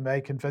 Theresa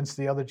May convinced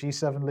the other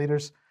G7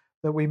 leaders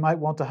that we might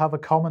want to have a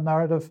common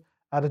narrative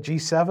at a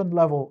G7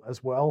 level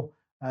as well,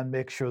 and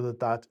make sure that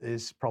that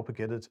is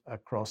propagated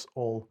across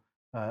all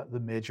the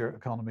major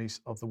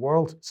economies of the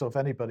world. So if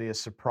anybody is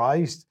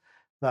surprised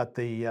that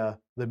the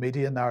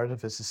media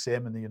narrative is the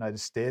same in the United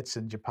States,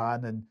 in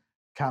Japan, in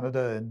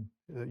Canada,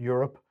 in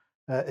Europe,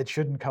 it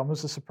shouldn't come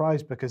as a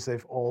surprise, because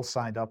they've all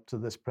signed up to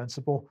this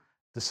principle: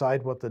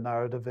 decide what the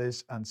narrative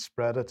is and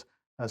spread it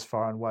as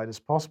far and wide as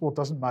possible. It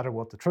doesn't matter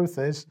what the truth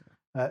is.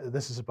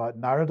 This is about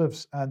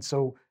narratives. And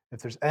so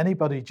if there's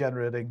anybody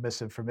generating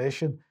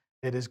misinformation,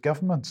 it is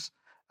governments.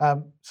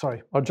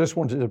 Sorry. I just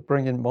wanted to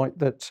bring in, Mike,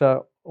 that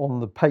on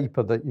the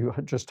paper that you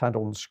had just had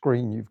on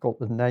screen, you've got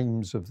the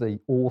names of the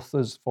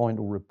authors'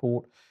 final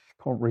report.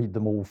 Can't read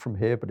them all from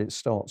here, but it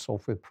starts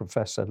off with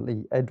Professor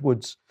Lee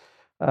Edwards.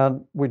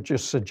 And we'd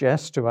just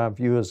suggest to our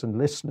viewers and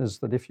listeners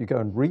that if you go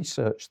and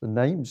research the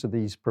names of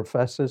these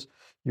professors,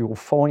 you'll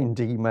find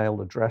email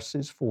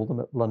addresses for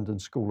them at London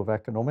School of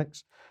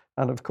Economics.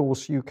 And of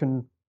course, you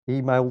can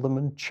email them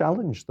and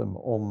challenge them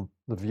on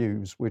the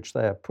views which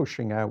they're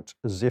pushing out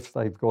as if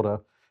they've got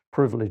a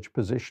privileged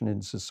position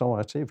in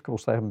society. Of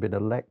course, they haven't been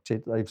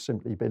elected. They've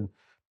simply been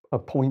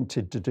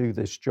appointed to do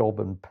this job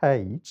and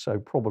paid. So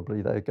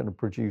probably they're going to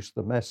produce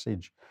the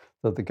message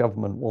that the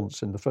government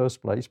wants in the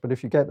first place. But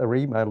if you get their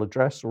email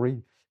address or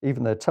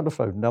even their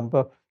telephone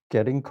number,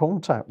 get in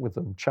contact with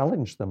them,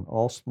 challenge them,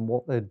 ask them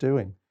what they're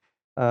doing,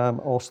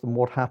 ask them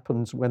what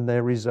happens when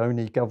there is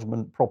only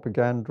government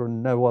propaganda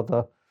and no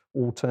other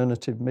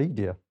alternative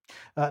media.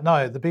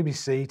 Now, the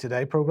BBC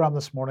Today programme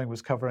this morning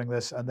was covering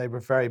this, and they were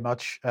very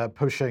much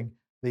pushing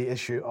the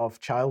issue of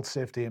child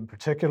safety in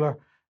particular.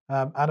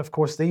 And of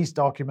course, these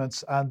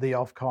documents and the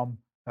Ofcom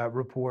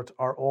report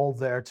are all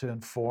there to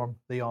inform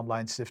the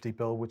online safety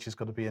bill, which is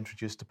going to be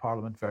introduced to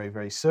Parliament very,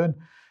 very soon.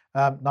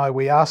 Now,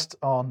 we asked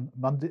on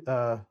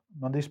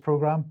Monday's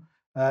programme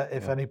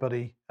if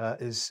anybody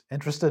is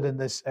interested in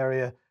this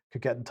area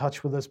could get in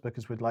touch with us,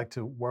 because we'd like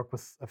to work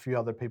with a few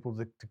other people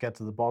to get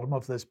to the bottom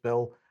of this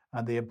bill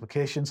and the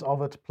implications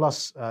of it,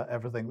 plus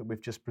everything that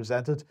we've just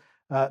presented.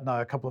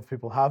 Now, a couple of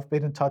people have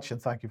been in touch, and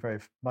thank you very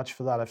much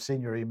for that. I've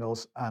seen your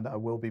emails, and I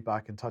will be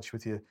back in touch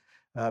with you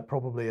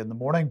probably in the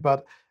morning.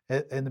 But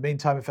in the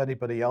meantime, if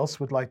anybody else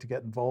would like to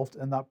get involved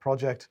in that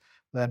project,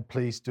 then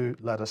please do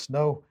let us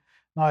know.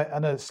 Now,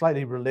 in a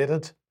slightly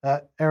related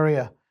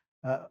area,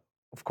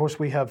 of course,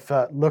 we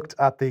have looked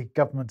at the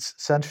government's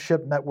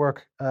censorship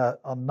network on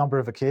a number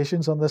of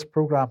occasions on this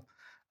programme,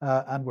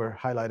 and we're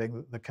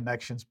highlighting the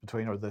connections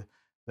between, or the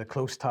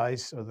close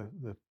ties, or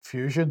the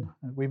fusion,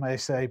 we may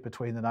say,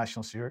 between the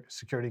National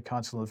Security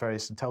Council and the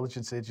various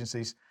intelligence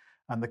agencies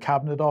and the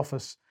Cabinet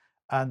Office,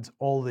 and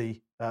all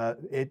the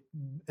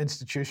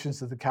institutions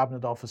that the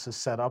Cabinet Office has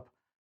set up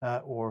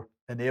or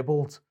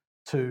enabled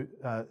to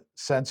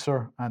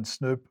censor and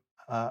snoop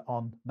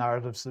on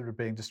narratives that are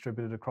being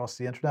distributed across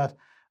the internet.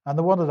 And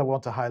the one that I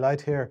want to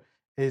highlight here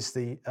is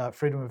the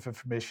Freedom of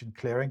Information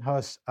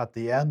Clearinghouse at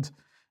the end.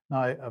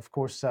 Now, of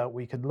course,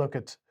 we can look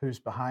at who's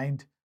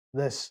behind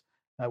this.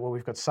 Well,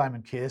 we've got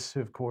Simon Case, who,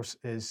 of course,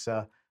 is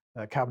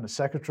Cabinet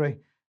Secretary,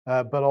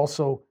 but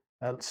also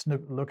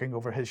looking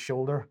over his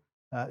shoulder,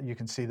 you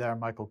can see there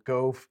Michael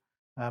Gove,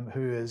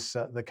 who is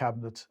the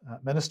Cabinet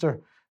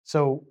Minister.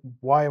 So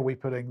why are we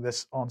putting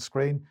this on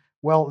screen?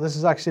 Well, this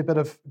is actually a bit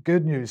of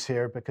good news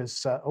here,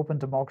 because Open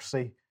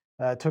Democracy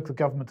took the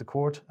government to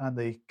court, and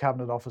the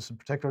Cabinet Office in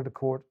particular to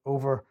court,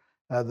 over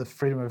the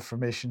Freedom of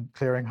Information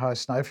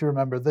Clearinghouse. Now, if you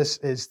remember, this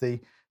is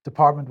the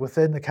department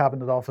within the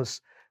Cabinet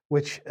Office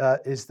which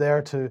is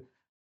there to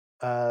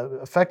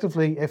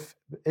effectively,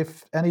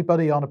 if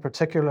anybody on a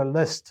particular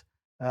list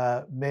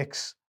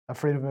makes a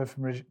Freedom of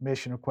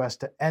Information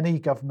request to any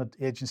government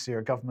agency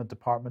or government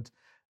department,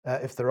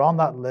 if they're on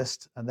that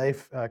list and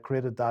they've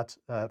created that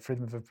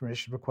Freedom of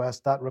Information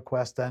request, that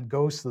request then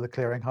goes to the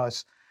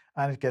clearinghouse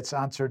and it gets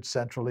answered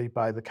centrally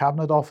by the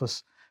Cabinet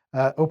Office.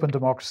 Open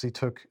Democracy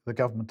took the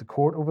government to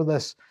court over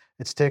this.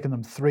 It's taken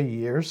them 3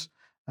 years.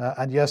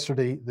 And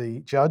yesterday, the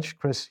judge,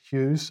 Chris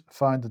Hughes,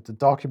 found that the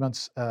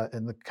documents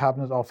in the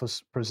Cabinet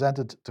Office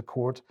presented to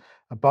court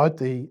about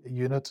the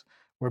unit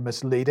were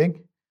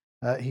misleading.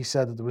 He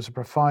said that there was a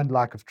profound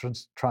lack of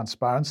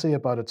transparency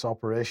about its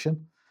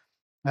operation,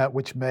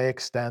 which may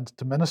extend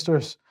to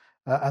ministers.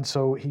 And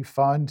so he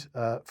found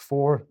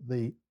for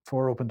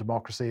Open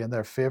Democracy in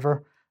their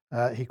favour.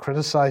 He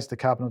criticised the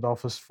Cabinet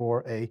Office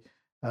for a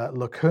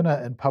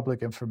lacuna in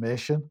public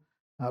information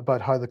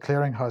about how the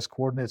clearinghouse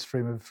coordinates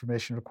freedom of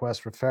information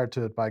requests referred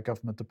to it by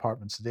government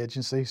departments and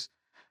agencies.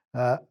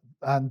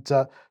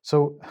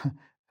 So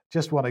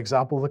just one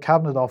example, the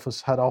Cabinet Office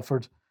had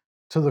offered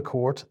to the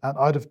court an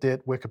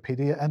out-of-date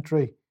Wikipedia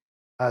entry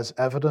as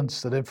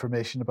evidence that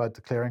information about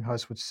the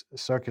clearinghouse, which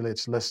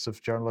circulates lists of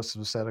journalists, as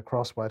was said,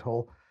 across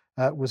Whitehall,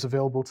 was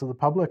available to the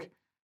public.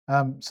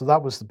 So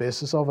that was the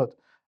basis of it.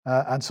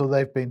 And so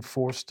they've been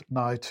forced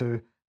now to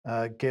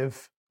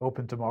give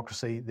Open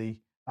Democracy the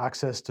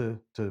access to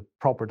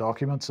proper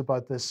documents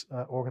about this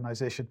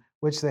organisation,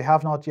 which they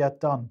have not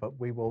yet done, but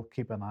we will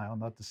keep an eye on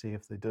that to see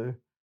if they do.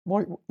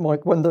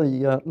 Mike, when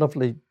the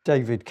lovely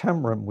David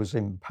Cameron was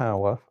in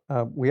power,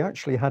 we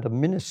actually had a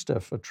minister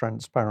for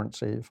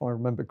transparency. If I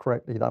remember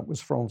correctly, that was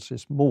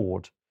Francis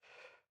Maude.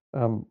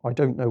 I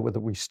don't know whether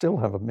we still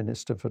have a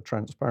minister for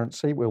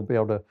transparency. We'll be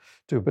able to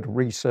do a bit of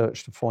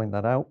research to find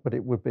that out, but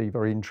it would be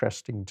very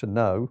interesting to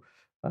know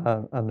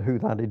and who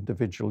that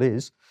individual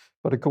is.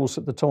 But of course,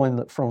 at the time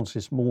that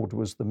Francis Maude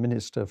was the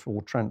Minister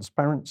for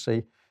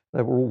Transparency,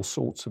 there were all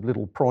sorts of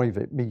little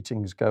private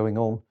meetings going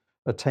on,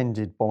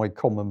 attended by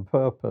Common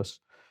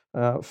Purpose,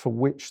 for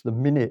which the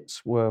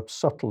minutes were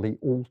subtly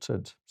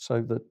altered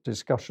so that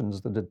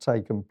discussions that had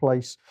taken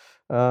place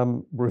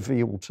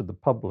revealed to the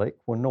public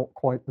were not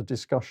quite the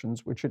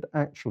discussions which had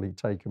actually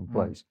taken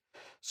place.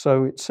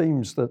 So it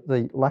seems that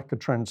the lack of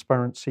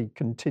transparency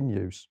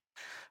continues.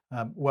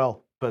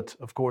 Well, but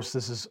of course,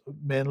 this is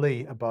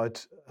mainly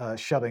about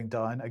shutting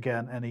down,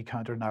 again, any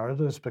counter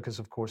narratives, because,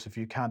 of course, if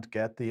you can't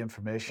get the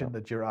information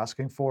that you're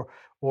asking for,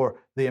 or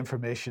the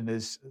information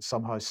is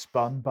somehow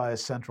spun by a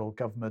central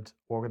government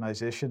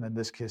organization, in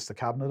this case, the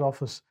Cabinet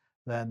Office,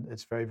 then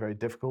it's very, very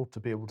difficult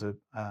to be able to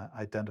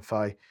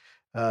identify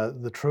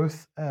the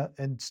truth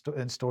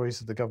in stories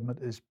that the government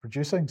is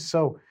producing.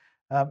 So,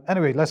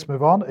 anyway, let's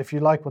move on. If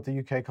you like what the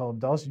UK Column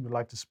does and you would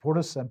like to support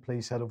us, then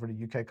please head over to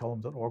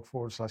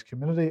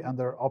ukcolumn.org/community, and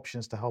there are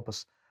options to help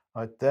us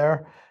out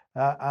there.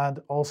 And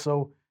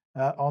also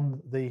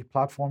on the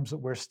platforms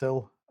that are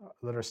still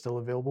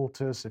available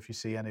to us, if you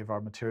see any of our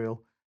material,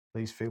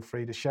 please feel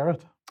free to share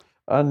it.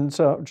 And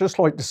I'd just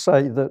like to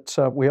say that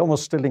we are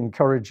still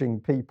encouraging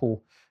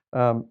people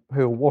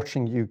who are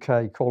watching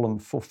UK Column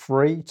for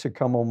free to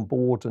come on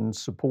board and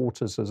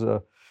support us as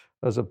a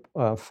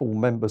full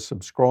member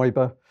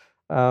subscriber.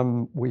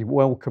 We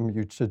welcome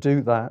you to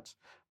do that.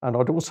 And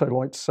I'd also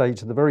like to say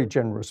to the very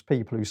generous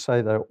people who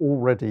say they're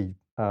already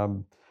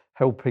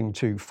helping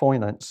to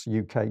finance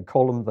UK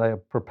Column, they are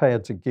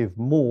prepared to give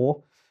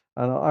more.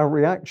 And our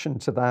reaction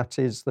to that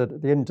is that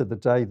at the end of the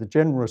day, the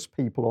generous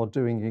people are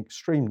doing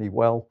extremely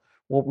well.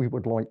 What we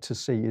would like to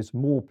see is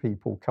more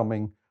people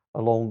coming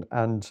along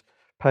and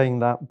paying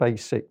that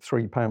basic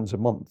 £3 a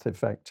month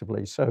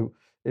effectively. So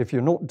if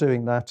you're not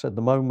doing that at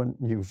the moment,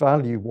 you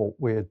value what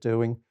we're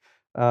doing,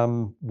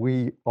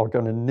 we are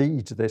going to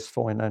need this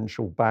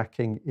financial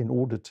backing in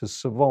order to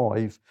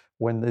survive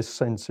when this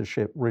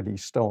censorship really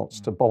starts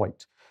to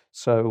bite.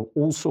 So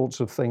all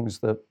sorts of things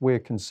that we're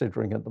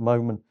considering at the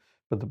moment,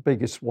 but the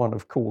biggest one,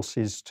 of course,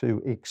 is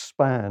to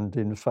expand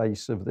in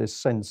face of this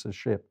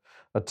censorship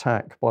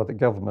attack by the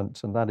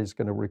government, and that is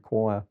going to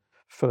require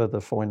further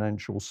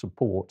financial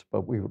support.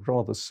 But we would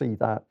rather see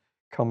that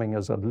coming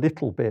as a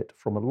little bit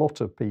from a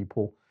lot of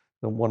people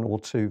than one or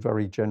two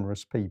very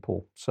generous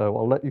people. So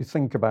I'll let you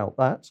think about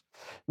that.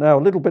 Now, a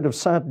little bit of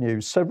sad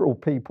news. Several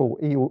people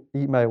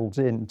emailed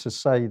in to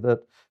say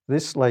that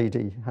this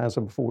lady has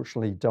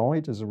unfortunately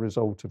died as a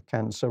result of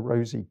cancer,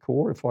 Rosie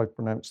Kaur, if I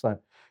pronounced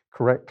that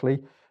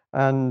correctly.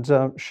 And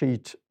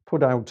she'd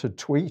put out a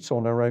tweet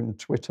on her own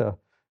Twitter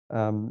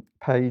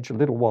page a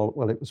little while,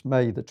 well, it was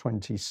May the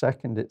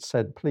 22nd. It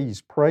said,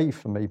 "Please pray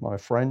for me, my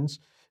friends.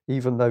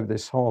 Even though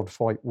this hard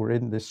fight we're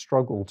in, this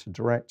struggle to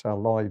direct our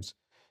lives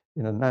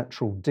in a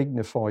natural,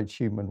 dignified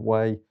human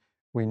way,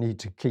 we need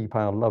to keep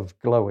our love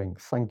glowing.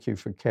 Thank you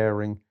for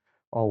caring.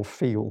 I'll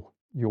feel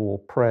your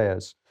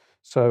prayers."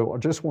 So I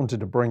just wanted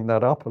to bring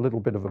that up, a little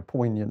bit of a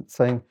poignant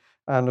thing.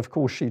 And of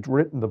course, she'd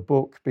written the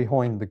book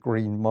Behind the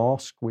Green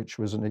Mask, which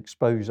was an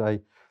expose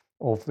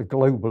of the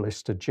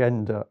globalist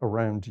agenda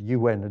around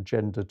UN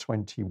Agenda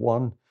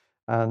 21.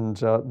 And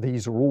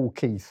these are all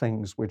key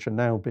things which are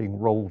now being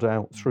rolled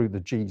out through the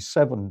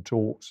G7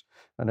 talks.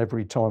 And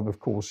every time, of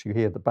course, you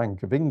hear the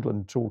Bank of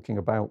England talking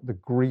about the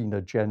green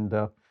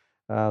agenda,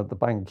 the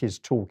bank is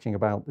talking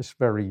about this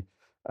very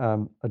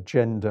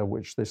agenda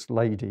which this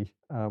lady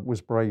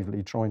was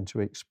bravely trying to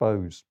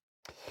expose.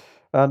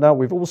 Now,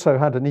 we've also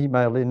had an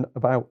email in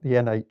about the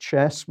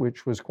NHS,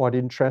 which was quite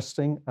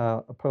interesting.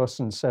 A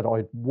person said,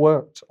 I've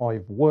worked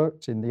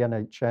in the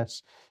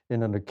NHS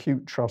in an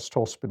acute trust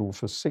hospital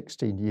for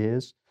 16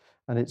 years,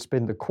 and it's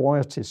been the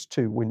quietest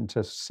 2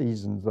 winter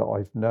seasons that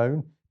I've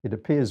known. It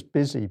appears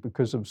busy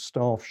because of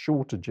staff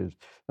shortages.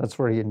 That's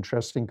very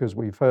interesting because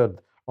we've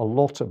heard a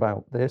lot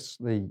about this.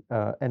 The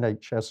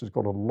NHS has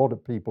got a lot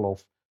of people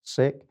off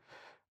sick.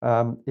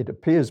 It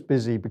appears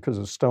busy because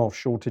of staff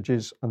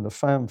shortages and the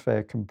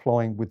fanfare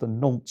complying with the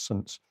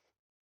nonsense.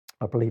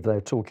 I believe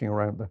they're talking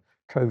around the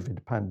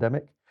COVID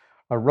pandemic.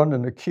 I run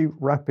an acute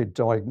rapid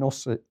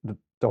diagnosis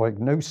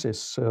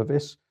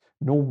service,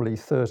 normally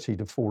 30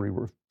 to 40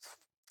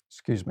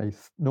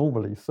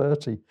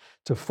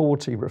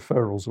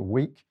 referrals a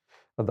week.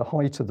 At the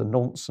height of the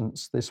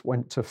nonsense, this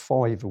went to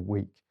 5 a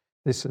week.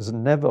 This has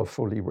never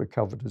fully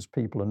recovered as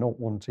people are not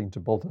wanting to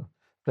bother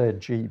their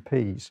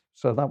GPs.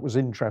 So that was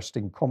an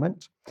interesting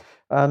comment.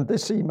 And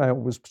this email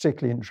was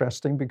particularly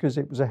interesting because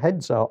it was a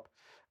heads up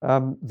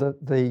that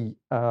the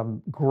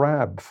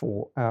grab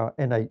for our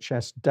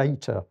NHS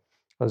data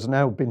has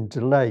now been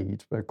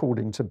delayed.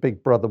 According to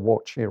Big Brother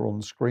Watch here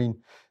on screen,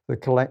 the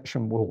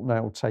collection will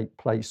now take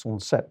place on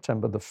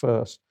September the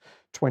 1st,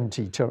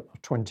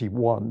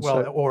 2021.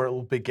 Well, or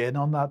it'll begin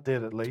on that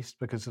date at least,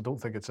 because I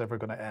don't think it's ever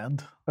going to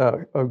end.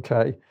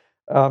 Okay.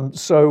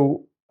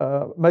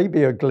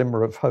 Maybe a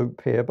glimmer of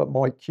hope here, but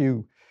Mike,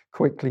 you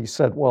quickly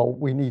said, well,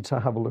 we need to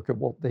have a look at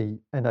what the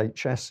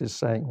NHS is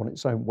saying on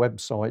its own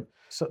website.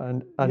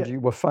 And you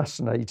were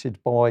fascinated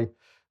by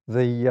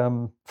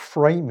the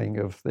framing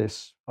of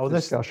this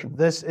discussion.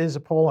 This is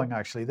appalling,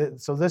 actually.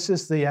 So this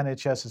is the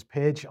NHS's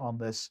page on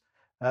this.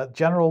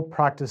 General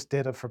practice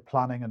data for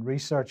planning and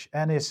research.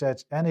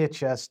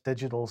 NHS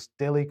Digital's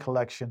daily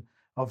collection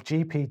of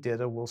GP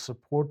data will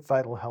support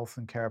vital health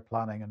and care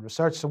planning and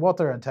research. So what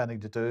they're intending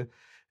to do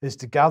is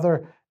to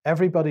gather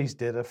everybody's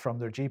data from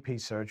their GP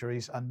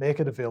surgeries and make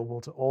it available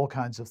to all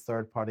kinds of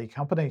third-party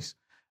companies.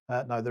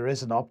 Now, there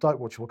is an opt-out,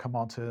 which we'll come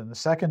on to in a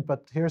second,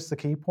 but here's the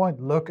key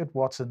point. Look at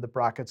what's in the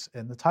brackets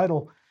in the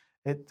title.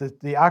 The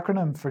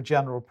acronym for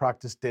General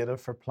Practice Data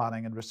for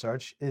Planning and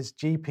Research is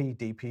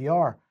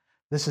GPDPR.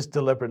 This is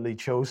deliberately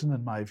chosen,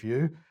 in my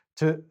view,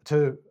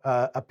 to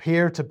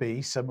appear to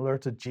be similar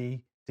to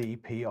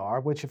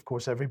GDPR, which, of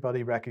course,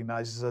 everybody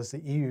recognizes as the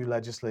EU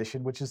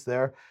legislation, which is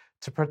there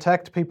to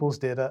protect people's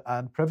data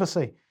and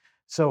privacy.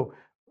 So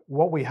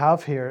what we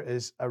have here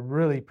is a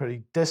really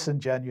pretty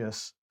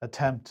disingenuous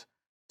attempt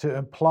to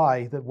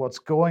imply that what's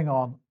going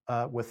on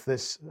with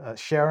this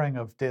sharing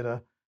of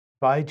data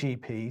by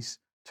GPs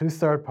to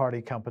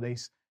third-party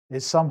companies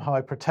is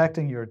somehow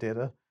protecting your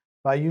data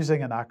by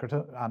using an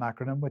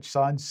acronym which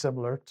sounds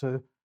similar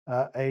to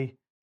a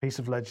piece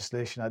of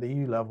legislation at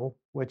EU level,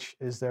 which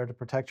is there to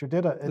protect your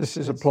data. This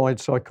is applied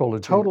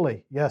psychology.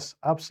 Totally, yes,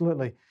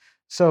 absolutely.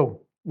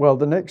 So, well,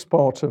 the next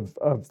part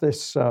of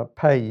this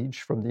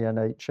page from the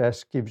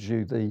NHS gives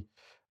you the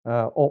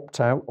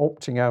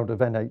opting out of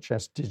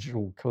NHS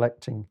Digital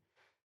collecting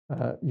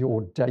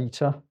your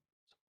data,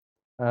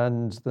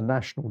 and the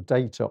national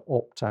data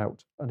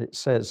opt-out, and it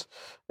says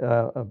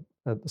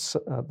at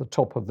the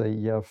top of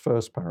the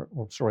first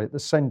paragraph, at the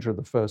center of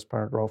the first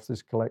paragraph,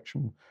 this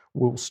collection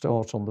will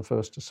start on the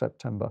 1st of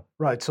September.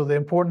 Right, so the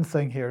important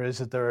thing here is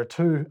that there are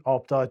two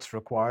opt-outs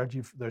required.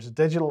 There's a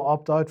digital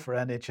opt-out for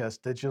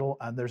NHS Digital,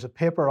 and there's a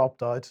paper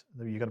opt-out.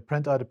 You're going to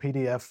print out a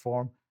PDF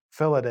form,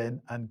 fill it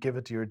in, and give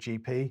it to your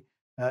GP.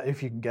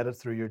 If you can get it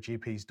through your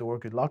GP's door,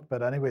 good luck.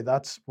 But anyway,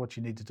 that's what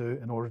you need to do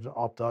in order to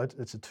opt out.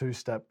 It's a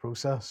two-step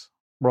process.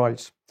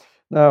 Right.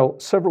 Now,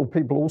 several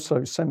people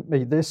also sent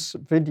me this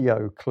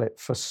video clip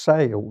for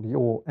sale,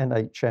 your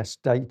NHS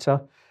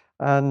data.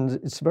 And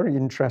it's very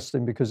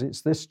interesting because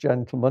it's this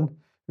gentleman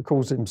who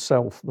calls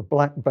himself the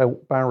Black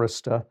Belt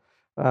Barrister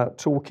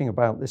talking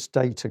about this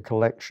data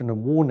collection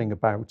and warning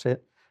about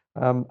it.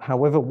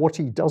 However, what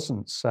he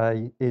doesn't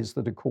say is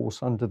that, of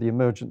course, under the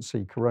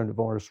emergency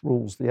coronavirus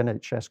rules, the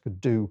NHS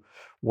could do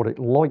what it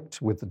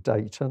liked with the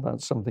data.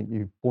 That's something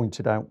you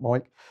pointed out,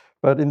 Mike.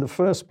 But in the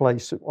first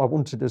place, I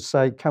wanted to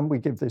say, can we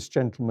give this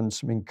gentleman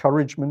some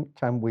encouragement?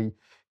 Can we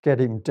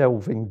get him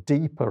delving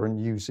deeper and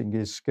using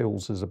his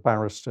skills as a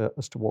barrister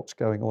as to what's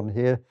going on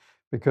here?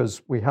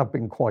 Because we have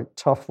been quite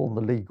tough on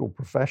the legal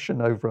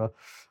profession over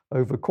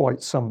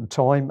quite some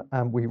time,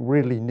 and we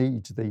really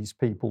need these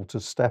people to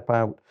step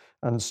out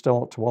and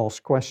start to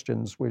ask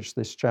questions, which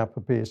this chap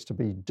appears to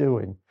be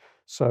doing.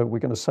 So we're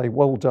going to say,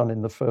 well done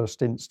in the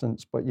first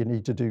instance, but you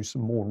need to do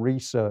some more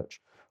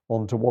research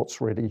onto what's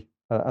really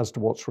as to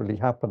what's really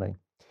happening.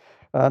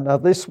 Now,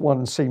 this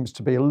one seems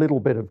to be a little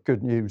bit of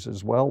good news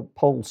as well.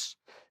 Pulse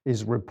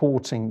is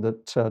reporting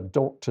that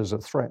doctors are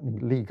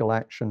threatening legal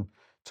action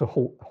to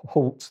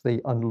halt the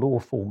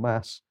unlawful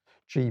mass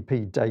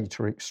GP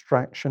data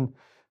extraction.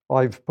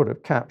 I've put a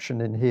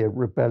caption in here,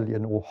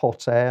 rebellion or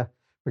hot air,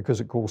 because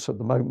of course at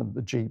the moment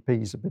the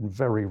GPs have been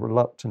very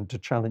reluctant to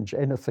challenge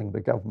anything the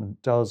government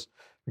does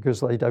because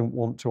they don't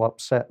want to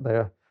upset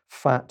their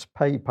fat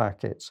pay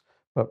packets.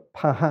 But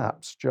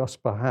perhaps,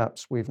 just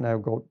perhaps, we've now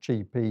got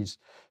GPs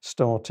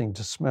starting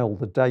to smell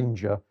the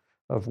danger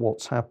of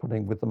what's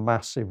happening with the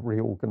massive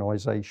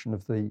reorganisation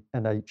of the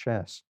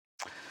NHS.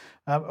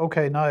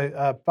 Okay,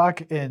 now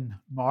back in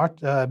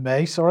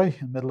May,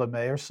 in middle of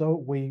May or so,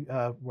 we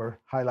were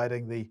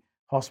highlighting the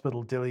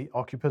hospital daily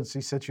occupancy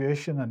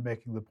situation and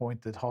making the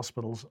point that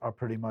hospitals are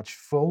pretty much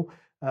full.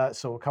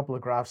 So a couple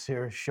of graphs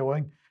here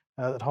showing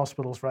that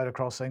hospitals right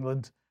across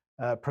England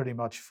pretty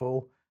much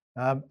full.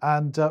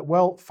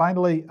 Well,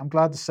 finally, I'm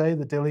glad to say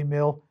the Daily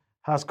Mail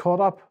has caught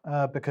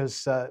up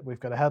because we've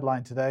got a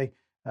headline today.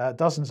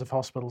 Dozens of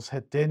hospitals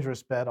hit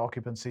dangerous bed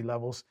occupancy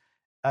levels,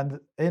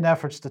 and in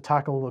efforts to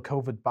tackle the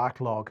COVID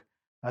backlog,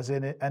 as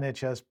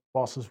NHS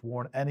bosses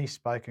warn any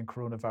spike in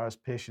coronavirus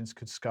patients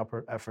could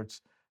scupper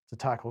efforts to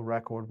tackle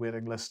record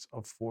waiting lists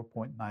of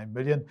 4.9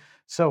 million.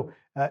 So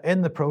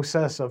in the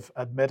process of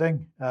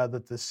admitting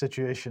that the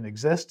situation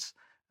exists,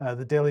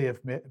 the Daily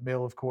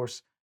Mail, of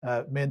course,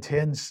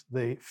 maintains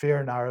the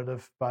fear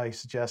narrative by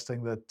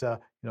suggesting that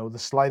the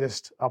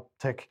slightest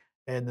uptick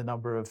in the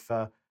number of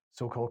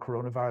so-called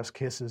coronavirus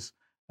cases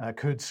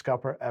could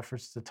scupper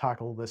efforts to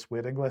tackle this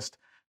waiting list.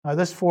 Now,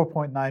 this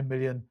 4.9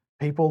 million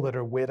people that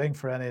are waiting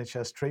for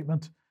NHS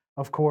treatment,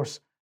 of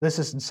course, This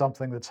isn't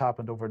something that's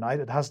happened overnight.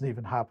 It hasn't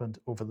even happened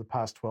over the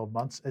past 12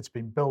 months. It's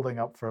been building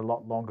up for a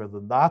lot longer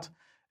than that.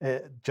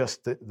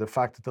 Just the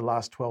fact that the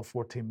last 12,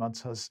 14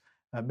 months has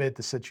made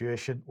the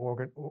situation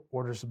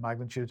orders of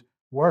magnitude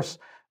worse.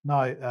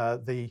 Now,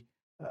 the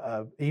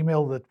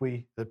email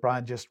that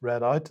Brian just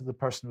read out, the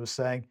person was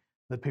saying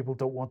that people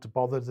don't want to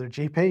bother their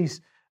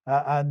GPs.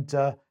 And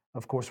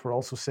of course, we're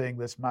also seeing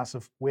this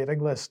massive waiting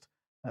list.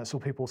 So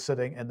people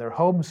sitting in their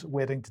homes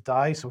waiting to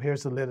die. So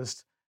here's the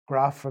latest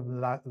graph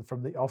from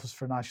the Office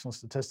for National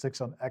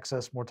Statistics on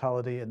excess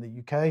mortality in the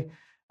UK.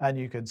 And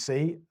you can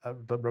see,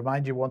 but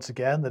remind you once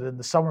again, that in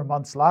the summer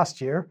months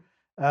last year,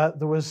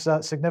 there was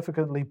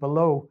significantly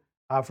below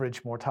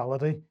average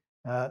mortality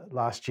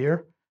last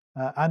year.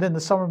 And in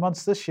the summer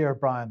months this year,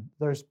 Brian,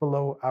 there's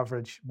below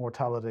average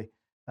mortality.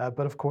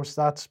 But of course,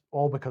 that's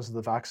all because of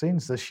the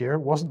vaccines this year. It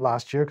wasn't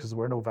last year because there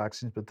were no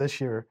vaccines, but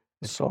this year.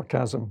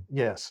 Sarcasm.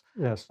 Yes.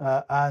 Yes.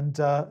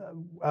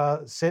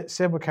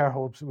 Same with care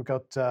homes. We've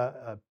got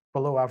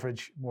below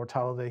average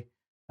mortality.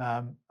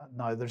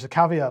 Now, there's a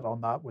caveat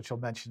on that, which I'll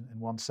mention in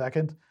 1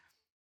 second.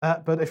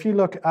 But if you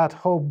look at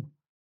home,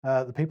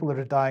 the people that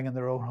are dying in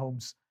their own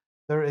homes,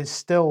 there is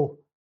still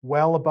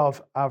well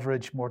above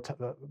average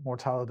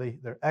mortality,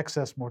 their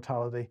excess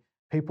mortality,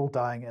 people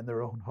dying in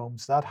their own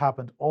homes. That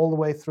happened all the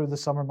way through the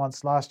summer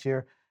months last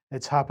year.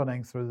 It's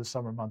happening through the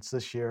summer months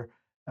this year.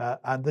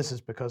 And this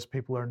is because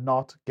people are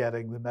not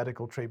getting the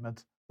medical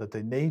treatment that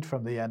they need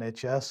from the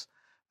NHS.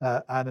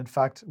 And in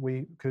fact,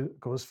 we could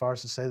go as far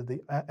as to say that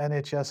the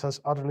NHS has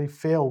utterly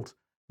failed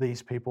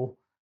these people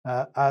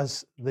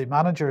as the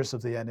managers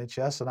of the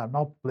NHS. And I'm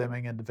not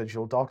blaming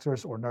individual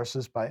doctors or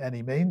nurses by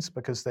any means,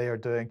 because they are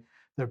doing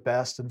their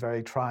best in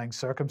very trying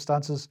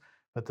circumstances.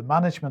 But the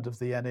management of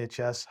the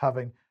NHS,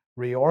 having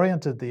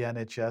reoriented the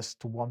NHS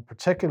to one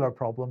particular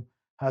problem,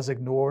 has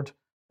ignored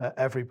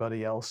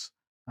everybody else.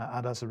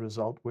 And as a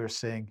result, we're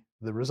seeing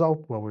the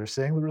result. Well, we're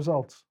seeing the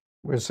results.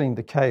 We're seeing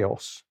the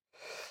chaos.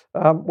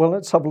 Well,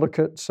 let's have a look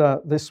at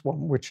this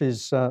one, which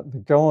is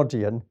The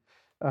Guardian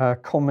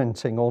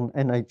commenting on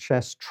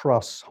NHS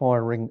trusts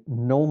hiring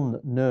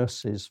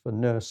non-nurses for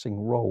nursing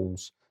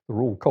roles. The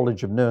Royal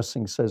College of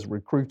Nursing says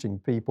recruiting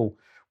people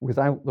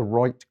without the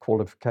right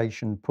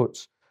qualification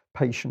puts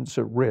patients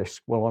at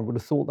risk. Well, I would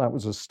have thought that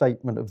was a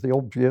statement of the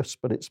obvious,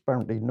 but it's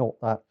apparently not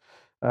that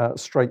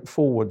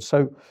straightforward.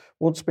 So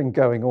what's been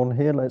going on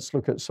here? Let's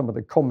look at some of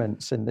the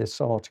comments in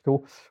this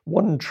article.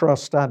 One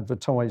trust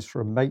advertised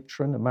for a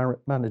matron, a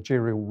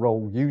managerial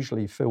role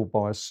usually filled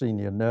by a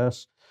senior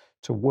nurse,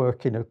 to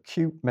work in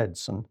acute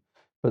medicine,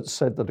 but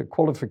said that a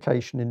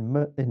qualification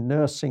in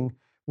nursing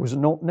was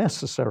not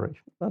necessary.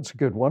 That's a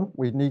good one.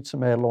 We need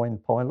some airline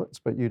pilots,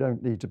 but you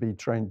don't need to be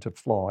trained to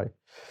fly.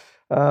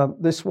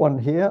 This one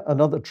here,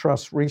 another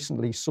trust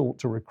recently sought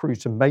to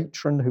recruit a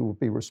matron who would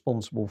be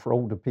responsible for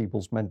older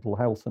people's mental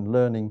health and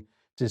learning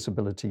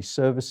disability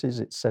services.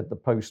 It said the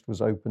post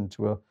was open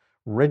to a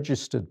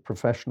registered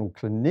professional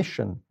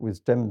clinician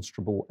with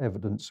demonstrable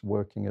evidence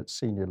working at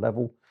senior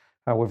level.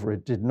 However,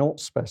 it did not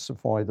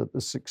specify that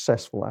the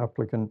successful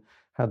applicant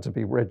had to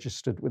be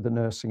registered with the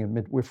Nursing and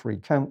Midwifery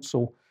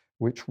Council,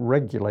 which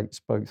regulates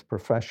both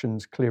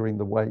professions, clearing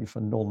the way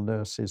for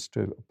non-nurses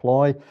to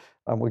apply.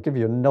 And we'll give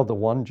you another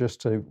one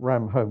just to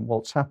ram home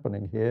what's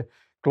happening here.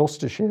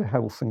 Gloucestershire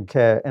Health and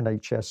Care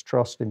NHS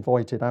Trust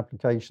invited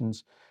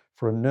applications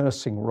for a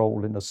nursing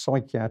role in a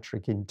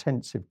psychiatric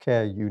intensive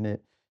care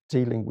unit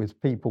dealing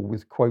with people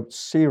with, quote,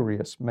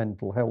 serious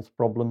mental health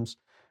problems.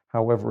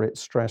 However, it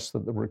stressed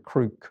that the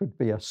recruit could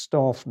be a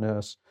staff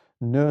nurse,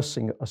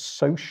 nursing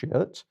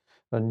associate,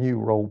 a new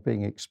role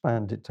being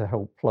expanded to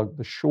help plug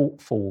the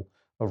shortfall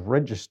of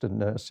registered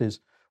nurses,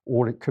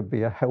 or it could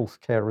be a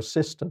healthcare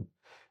assistant.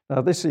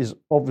 Now, this is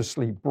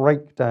obviously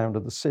breakdown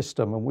of the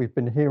system, and we've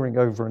been hearing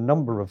over a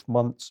number of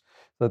months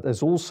that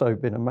there's also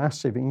been a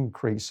massive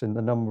increase in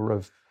the number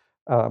of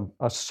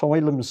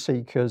asylum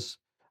seekers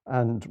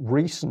and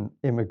recent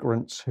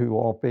immigrants who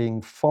are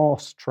being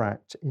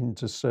fast-tracked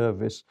into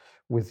service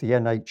with the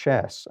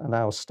NHS. And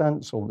our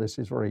stance on this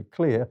is very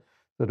clear,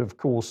 that of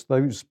course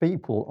those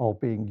people are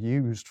being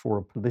used for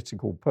a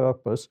political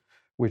purpose,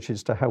 which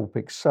is to help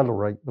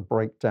accelerate the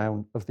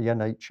breakdown of the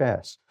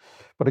NHS.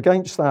 But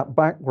against that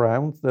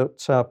background,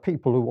 that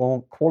people who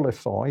aren't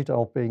qualified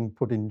are being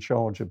put in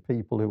charge of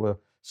people who are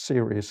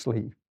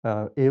seriously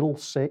ill,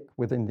 sick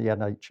within the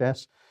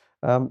NHS.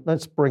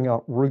 Let's bring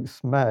up Ruth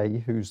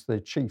May, who's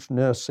the Chief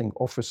Nursing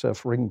Officer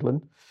for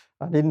England.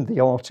 And in the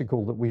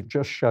article that we've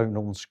just shown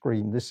on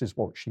screen, this is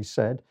what she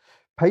said.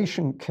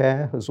 Patient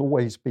care has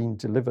always been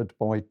delivered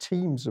by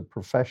teams of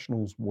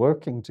professionals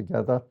working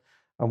together,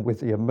 and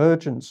with the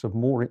emergence of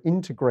more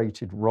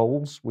integrated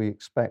roles, we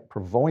expect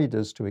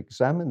providers to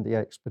examine the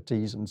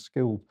expertise and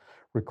skills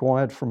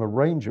required from a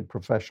range of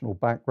professional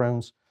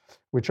backgrounds,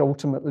 which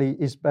ultimately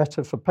is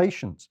better for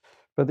patients.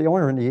 But the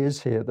irony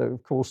is here that,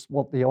 of course,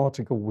 what the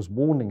article was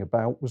warning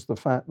about was the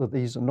fact that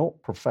these are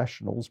not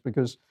professionals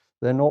because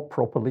they're not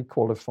properly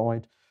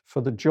qualified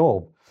for the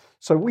job.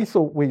 So we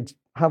thought we'd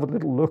have a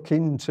little look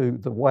into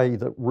the way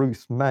that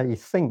Ruth May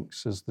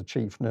thinks as the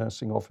Chief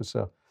Nursing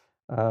Officer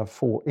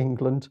for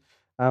England.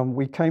 And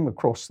we came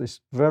across this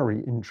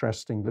very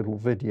interesting little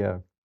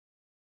video.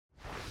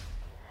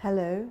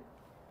 Hello,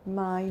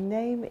 my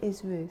name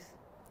is Ruth.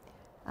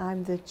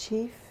 I'm the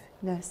Chief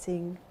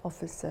Nursing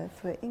Officer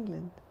for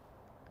England.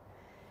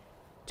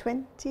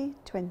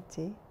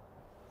 2020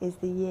 is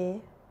the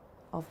year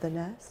of the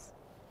nurse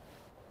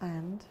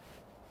and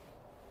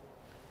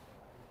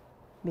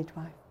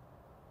midwife.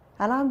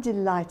 And I'm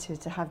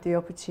delighted to have the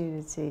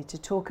opportunity to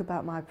talk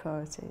about my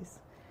priorities.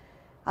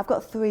 I've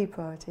got 3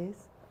 priorities: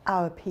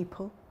 our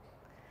people,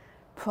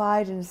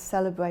 pride and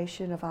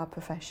celebration of our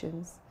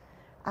professions,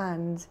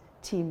 and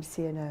Team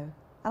CNO.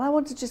 And I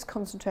want to just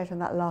concentrate on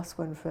that last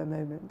one for a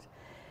moment.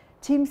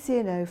 Team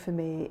CNO for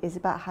me is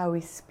about how we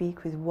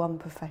speak with one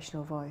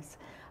professional voice,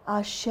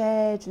 our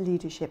shared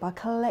leadership, our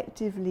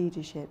collective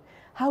leadership,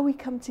 how we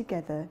come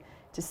together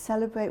to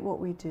celebrate what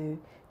we do,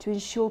 to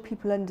ensure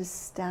people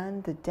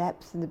understand the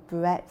depth and the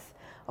breadth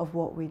of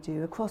what we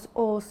do across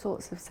all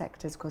sorts of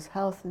sectors, across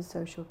health and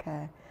social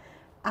care,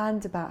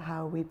 and about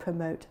how we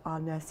promote our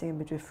nursing and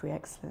midwifery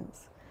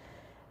excellence.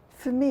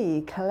 For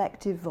me,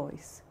 collective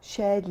voice,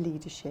 shared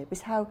leadership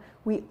is how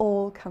we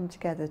all come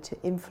together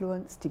to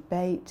influence,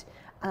 debate,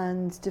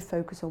 and to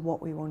focus on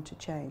what we want to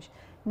change.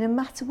 No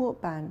matter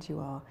what band you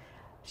are,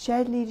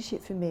 shared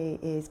leadership for me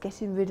is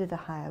getting rid of the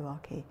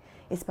hierarchy.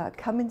 It's about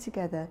coming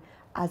together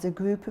as a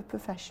group of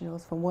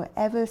professionals from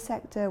whatever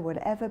sector,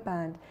 whatever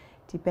band,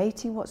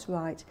 debating what's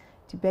right,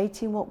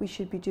 debating what we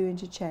should be doing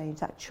to change,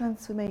 that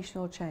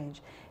transformational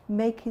change,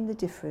 making the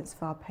difference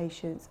for our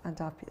patients and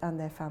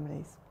their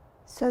families.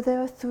 So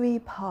there are 3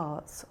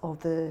 parts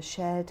of the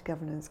Shared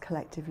Governance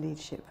Collective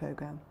Leadership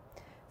Programme.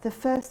 The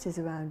first is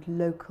around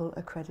local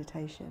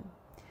accreditation.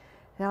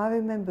 Now, I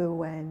remember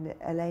when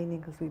Elaine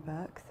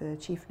Inglesby-Burke, the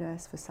chief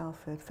nurse for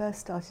Salford, first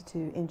started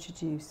to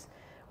introduce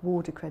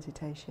ward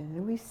accreditation,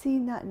 and we've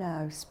seen that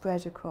now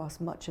spread across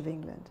much of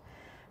England.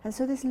 And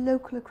so this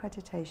local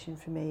accreditation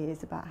for me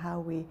is about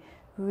how we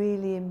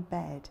really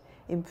embed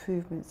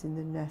improvements in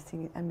the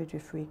nursing and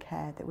midwifery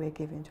care that we're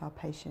giving to our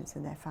patients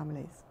and their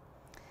families.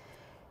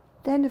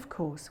 Then, of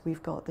course,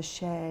 we've got the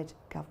shared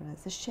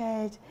governance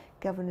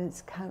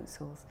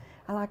councils.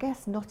 And I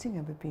guess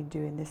Nottingham have been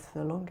doing this for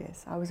the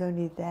longest. I was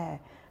only there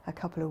a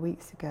couple of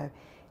weeks ago,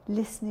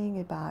 listening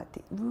about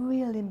the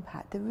real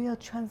impact, the real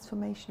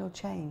transformational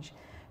change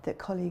that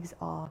colleagues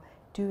are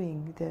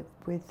doing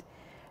with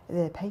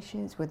their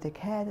patients, with the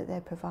care that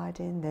they're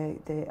providing,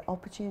 the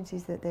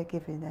opportunities that they're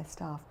giving their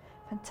staff.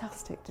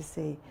 Fantastic to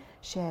see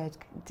shared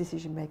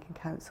decision-making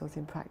councils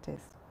in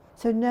practice.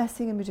 So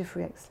nursing and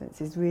midwifery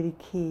excellence is really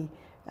key,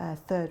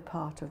 third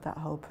part of that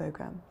whole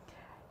programme.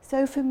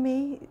 So for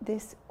me,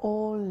 this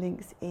all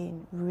links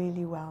in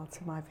really well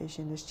to my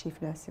vision as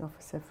Chief Nursing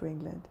Officer for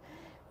England.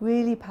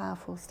 Really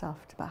powerful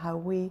stuff about how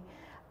we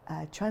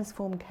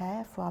transform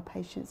care for our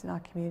patients and our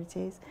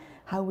communities,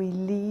 how we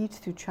lead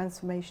through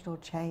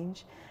transformational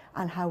change,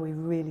 and how we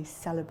really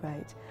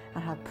celebrate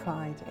and have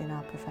pride in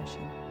our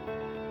profession.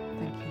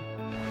 Thank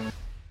you.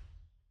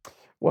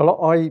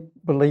 Well, I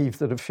believe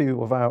that a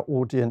few of our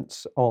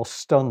audience are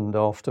stunned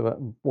after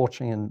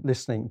watching and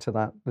listening to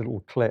that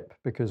little clip,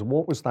 because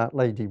what was that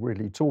lady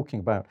really talking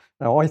about?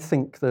 Now, I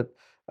think that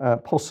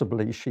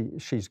possibly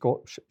she's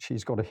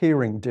got a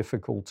hearing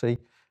difficulty,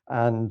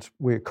 and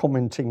we're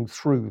commenting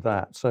through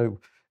that. So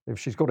if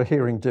she's got a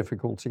hearing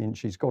difficulty and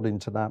she's got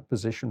into that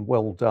position,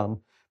 well done.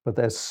 But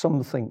there's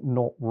something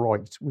not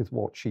right with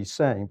what she's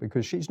saying,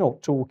 because she's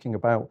not talking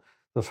about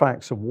the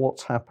facts of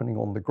what's happening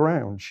on the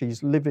ground.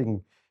 She's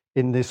living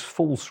in this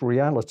false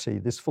reality,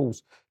 this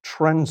false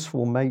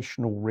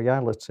transformational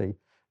reality.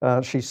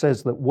 She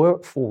says that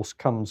workforce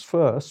comes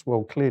first.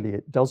 Well, clearly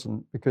it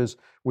doesn't, because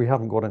we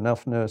haven't got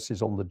enough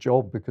nurses on the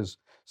job, because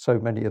so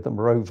many of them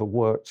are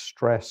overworked,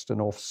 stressed, and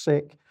off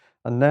sick.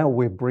 And now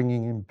we're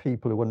bringing in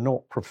people who are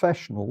not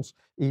professionals,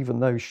 even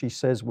though she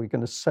says we're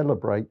going to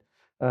celebrate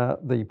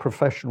the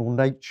professional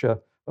nature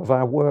of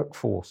our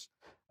workforce.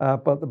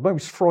 But the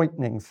most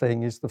frightening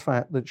thing is the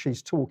fact that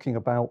she's talking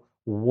about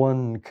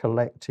one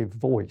collective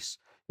voice.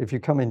 If you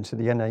come into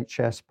the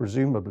NHS,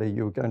 presumably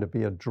you're going to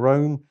be a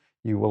drone.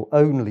 You will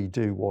only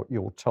do what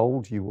you're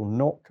told. You will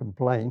not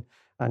complain.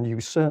 And you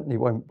certainly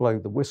won't blow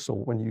the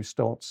whistle when you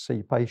start to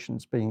see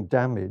patients being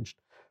damaged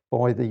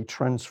by the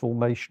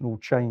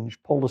transformational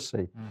change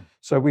policy.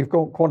 So we've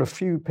got quite a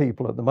few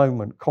people at the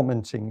moment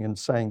commenting and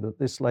saying that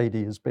this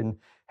lady has been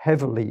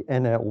heavily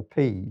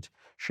NLP'd.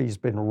 She's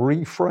been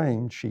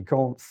reframed. She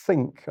can't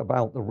think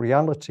about the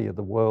reality of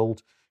the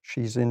world.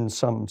 She's in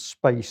some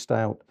spaced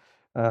out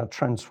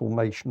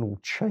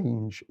transformational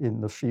change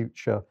in the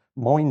future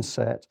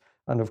mindset.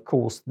 And of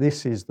course,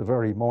 this is the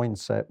very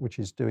mindset which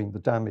is doing the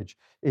damage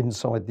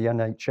inside the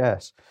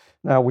NHS.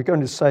 Now, we're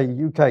going to say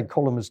UK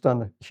Column has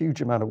done a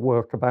huge amount of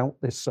work about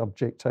this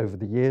subject over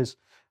the years.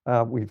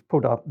 We've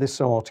put up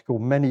this article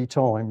many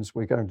times.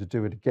 We're going to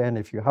do it again.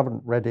 If you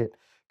haven't read it,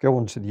 go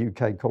onto the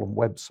UK Column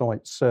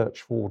website,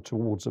 search for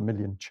Towards a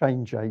Million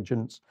Change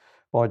Agents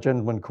by a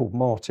gentleman called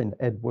Martin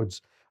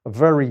Edwards. A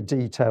very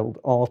detailed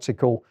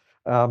article.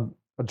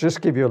 I'll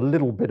just give you a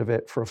little bit of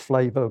it for a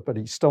flavour, but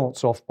he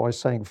starts off by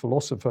saying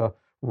philosopher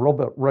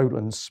Robert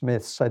Rowland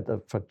Smith said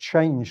that for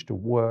change to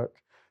work,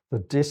 the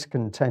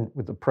discontent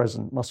with the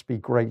present must be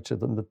greater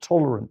than the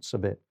tolerance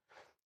of it.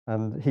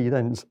 And he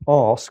then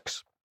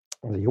asks,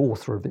 the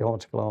author of the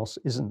article asks,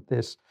 isn't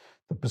this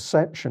the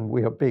perception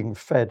we are being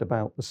fed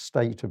about the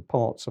state of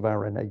parts of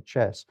our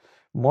NHS?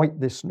 Might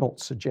this not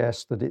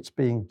suggest that it's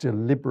being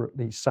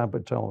deliberately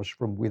sabotaged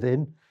from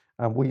within?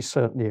 And we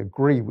certainly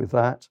agree with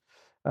that.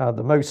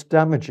 The most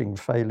damaging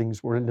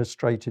failings were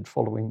illustrated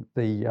following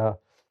the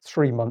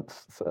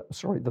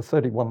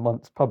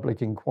 31-month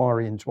public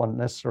inquiry into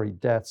unnecessary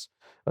deaths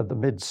at the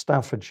Mid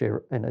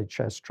Staffordshire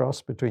NHS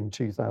Trust between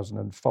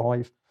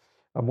 2005.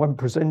 And when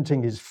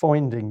presenting his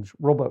findings,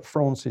 Robert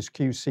Francis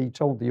QC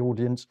told the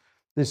audience,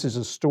 this is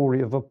a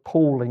story of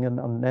appalling and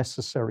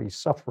unnecessary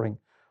suffering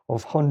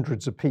of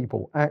hundreds of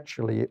people.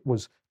 Actually, it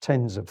was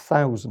tens of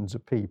thousands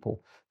of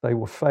people. They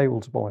were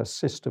failed by a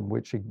system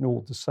which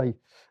ignored the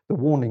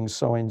warning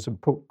signs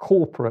and put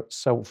corporate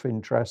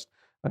self-interest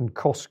and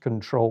cost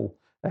control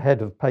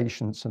ahead of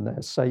patients and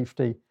their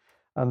safety.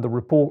 And the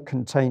report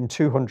contained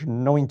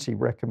 290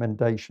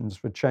 recommendations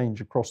for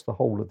change across the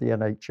whole of the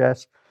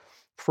NHS.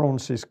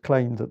 Francis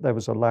claimed that there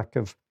was a lack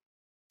of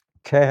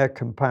care,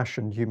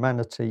 compassion,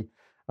 humanity,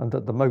 and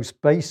that the most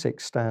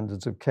basic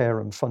standards of care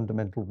and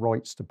fundamental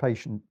rights to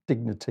patient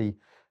dignity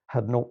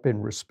had not been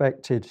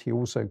respected. He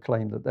also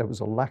claimed that there was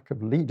a lack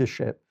of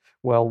leadership.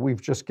 Well,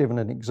 we've just given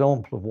an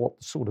example of what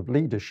the sort of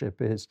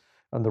leadership is,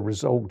 and the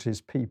result is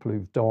people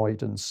who've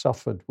died and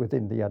suffered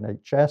within the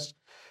NHS.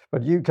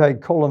 But UK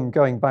Column,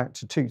 going back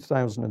to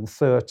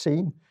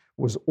 2013,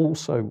 was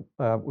also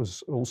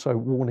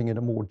warning in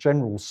a more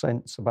general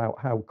sense about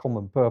how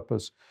common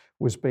purpose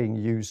was being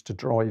used to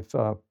drive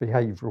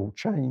behavioural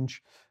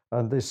change.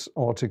 And this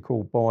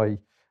article by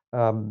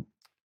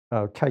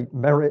Kate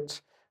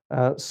Merritt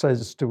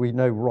says, do we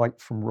know right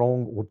from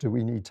wrong, or do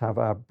we need to have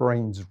our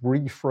brains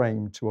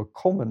reframed to a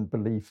common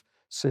belief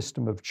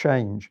system of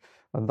change?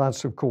 And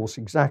that's, of course,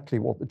 exactly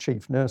what the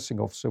Chief Nursing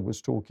Officer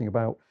was talking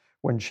about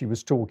when she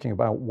was talking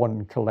about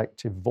one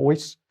collective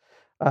voice.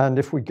 And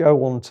if we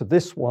go on to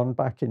this one,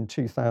 back in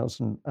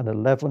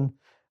 2011,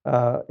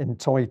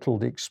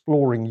 entitled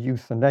Exploring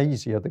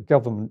Euthanasia, the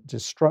Government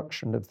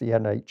Destruction of the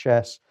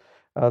NHS,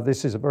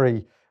 this is a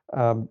very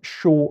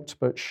short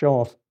but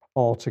sharp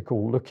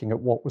article looking at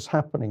what was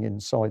happening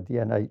inside the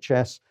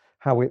NHS,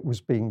 how it was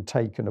being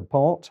taken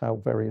apart, how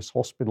various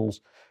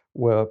hospitals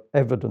were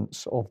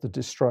evidence of the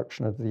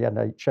destruction of the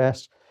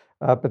NHS.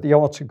 But the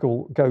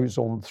article goes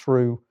on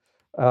through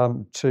where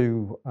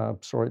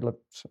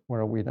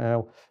are we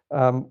now?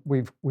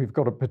 We've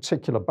got a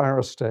particular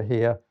barrister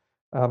here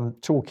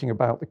talking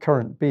about the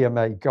current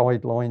BMA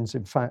guidelines.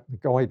 In fact, the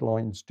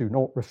guidelines do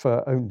not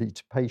refer only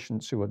to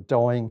patients who are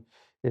dying.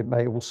 It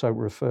may also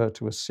refer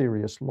to a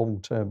serious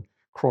long-term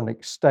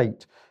chronic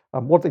state.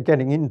 What they're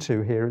getting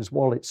into here is,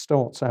 while it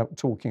starts out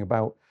talking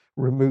about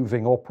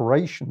removing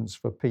operations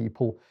for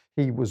people,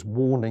 he was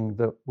warning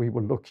that we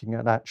were looking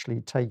at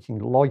actually taking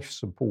life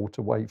support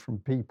away from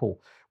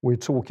people. We're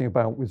talking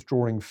about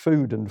withdrawing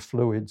food and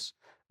fluids.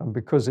 And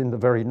because in the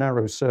very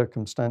narrow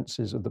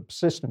circumstances of the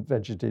persistent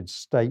vegetative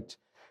state,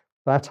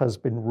 that has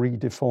been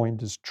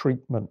redefined as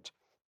treatment.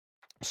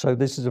 So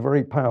this is a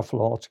very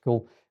powerful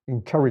article.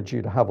 Encourage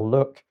you to have a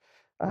look.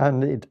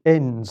 And it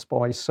ends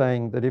by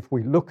saying that if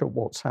we look at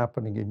what's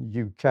happening in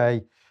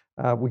UK,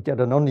 we get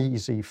an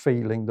uneasy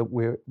feeling that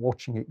we're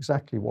watching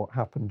exactly what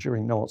happened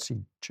during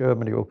Nazi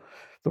Germany, or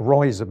the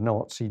rise of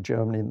Nazi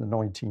Germany in the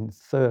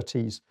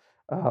 1930s,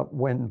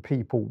 when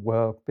people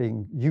were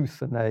being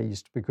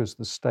euthanized because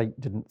the state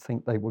didn't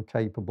think they were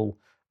capable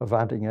of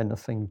adding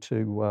anything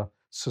to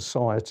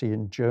society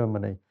in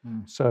Germany.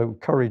 So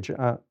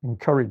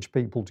encourage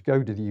people to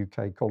go to the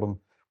UK Column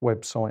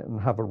website and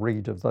have a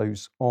read of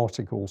those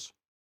articles.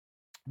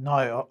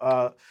 Now,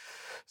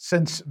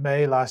 since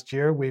May last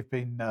year, we've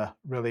been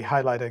really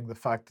highlighting the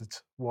fact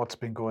that what's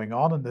been going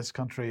on in this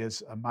country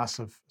is a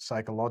massive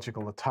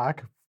psychological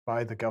attack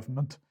by the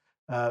government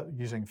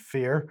using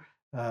fear.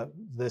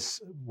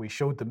 We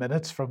showed the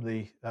minutes from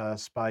the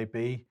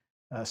SPI-B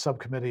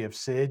subcommittee of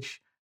SAGE,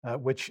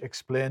 which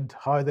explained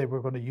how they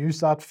were going to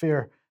use that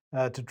fear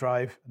to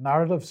drive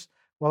narratives.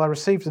 Well, I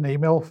received an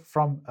email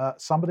from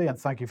somebody, and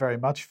thank you very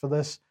much for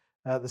this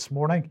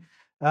morning.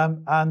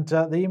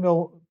 The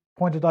email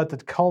pointed out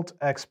that cult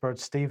expert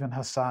Stephen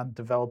Hassan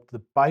developed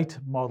the BITE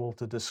model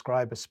to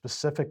describe the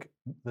specific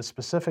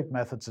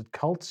methods that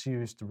cults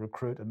use to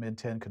recruit and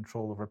maintain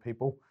control over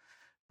people.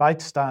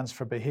 BITE stands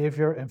for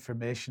Behavior,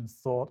 Information,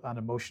 Thought, and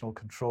Emotional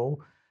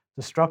Control.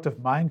 Destructive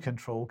mind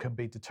control can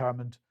be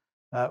determined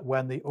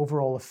when the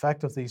overall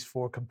effect of these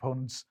four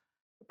components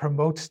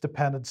promotes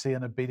dependency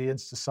and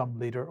obedience to some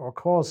leader or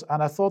cause.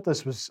 And I thought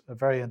this was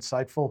very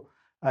insightful.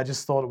 I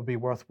just thought it would be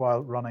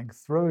worthwhile running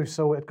through.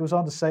 So it goes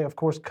on to say, of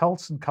course,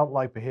 cults and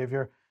cult-like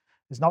behavior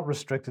is not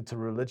restricted to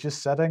religious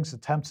settings.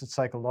 Attempts at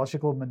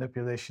psychological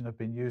manipulation have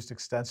been used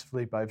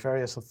extensively by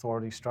various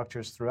authority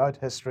structures throughout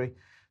history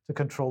to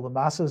control the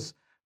masses.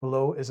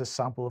 Below is a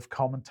sample of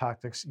common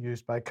tactics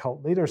used by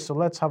cult leaders. So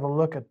let's have a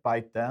look at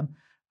BITE then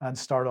and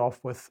start off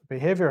with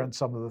behavior. And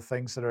some of the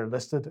things that are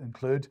listed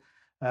include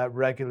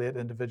regulate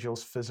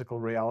individuals' physical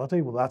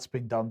reality. Well, that's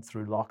been done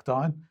through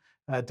lockdown.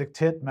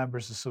 Dictate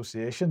members'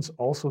 associations,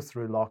 also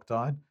through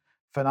lockdown.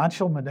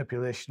 Financial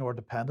manipulation or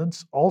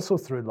dependence, also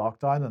through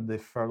lockdown and the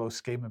furlough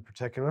scheme in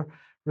particular.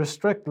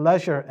 Restrict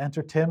leisure,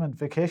 entertainment,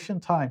 vacation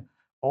time,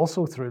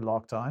 also through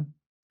lockdown.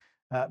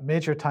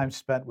 Major time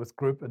spent with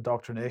group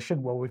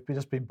indoctrination. Well, we've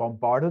just been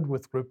bombarded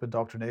with group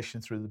indoctrination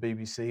through the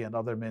BBC and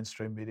other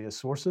mainstream media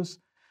sources.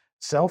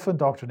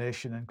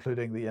 Self-indoctrination,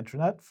 including the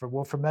internet.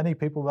 For many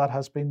people, that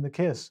has been the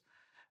case.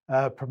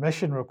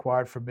 Permission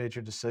required for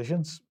major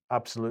decisions,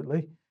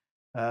 absolutely.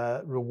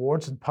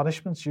 Rewards and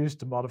punishments used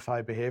to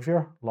modify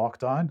behavior.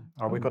 Lockdown.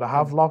 Are we going to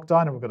have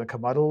lockdown? Are we going to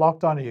come out of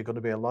lockdown? Are you going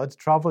to be allowed to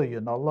travel? Are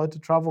you not allowed to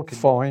travel?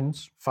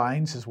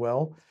 Fines as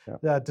well.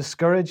 Yeah.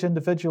 Discourage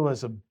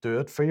individualism. Do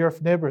it for your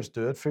neighbors.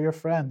 Do it for your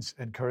friends.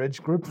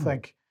 Encourage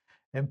groupthink.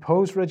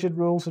 Impose rigid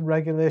rules and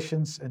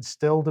regulations.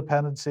 Instill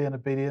dependency and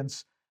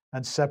obedience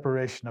and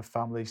separation of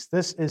families.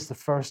 This is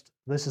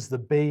the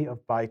B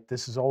of BITE.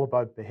 This is all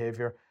about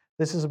behavior.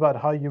 This is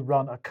about how you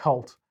run a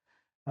cult.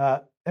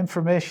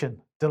 Information.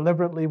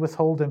 Deliberately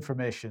withhold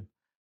information,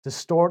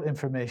 distort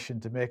information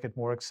to make it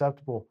more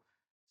acceptable,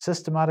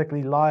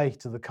 systematically lie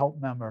to the cult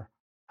member.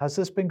 Has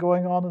this been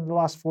going on in the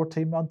last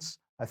 14 months?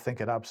 I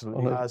think it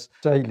absolutely has.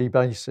 On a daily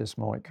basis,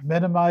 Mike.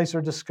 Minimize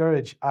or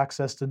discourage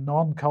access to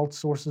non-cult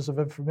sources of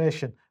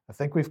information. I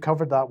think we've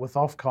covered that with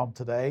Ofcom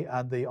today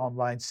and the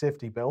online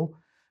safety bill.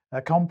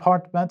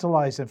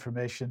 Compartmentalize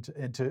information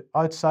into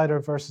outsider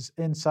versus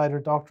insider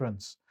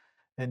doctrines.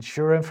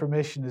 Ensure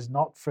information is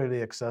not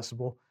freely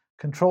accessible.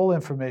 Control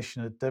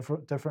information at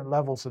different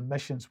levels and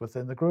missions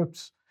within the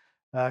groups.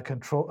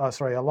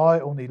 Allow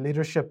only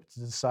leadership to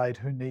decide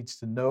who needs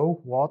to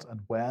know what and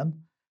when.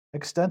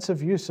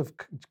 Extensive use of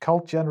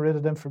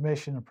cult-generated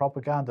information and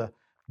propaganda,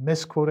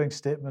 misquoting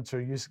statements or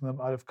using them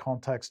out of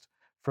context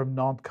from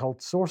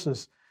non-cult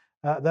sources.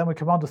 Then we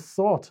come on to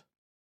thought.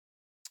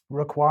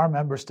 Require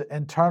members to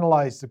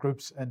internalize the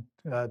group's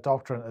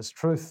doctrine as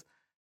truth,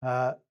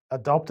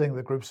 adopting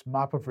the group's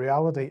map of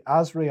reality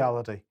as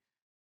reality.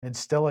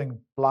 Instilling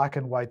black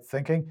and white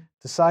thinking,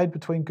 decide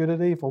between good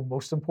and evil.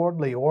 Most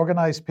importantly,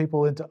 organize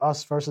people into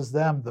us versus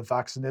them, the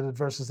vaccinated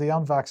versus the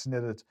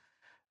unvaccinated,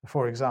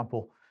 for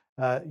example.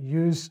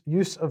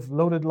 Use of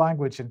loaded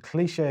language and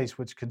cliches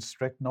which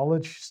constrict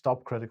knowledge,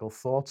 stop critical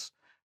thoughts,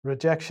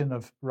 rejection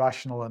of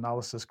rational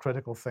analysis,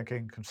 critical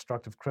thinking,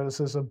 constructive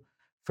criticism,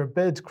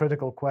 forbid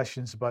critical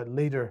questions about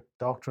leader,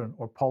 doctrine,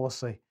 or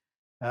policy,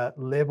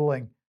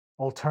 labeling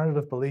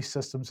alternative belief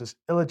systems as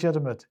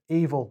illegitimate,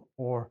 evil,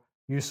 or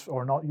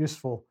not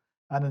useful,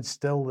 and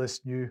instill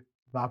this new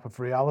map of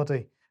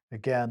reality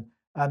again.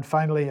 And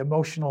finally,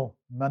 emotional,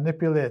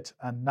 manipulate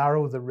and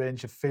narrow the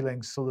range of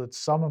feelings so that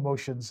some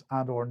emotions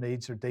and or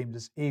needs are deemed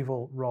as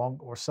evil, wrong,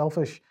 or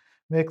selfish.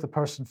 Make the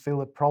person feel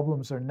that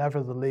problems are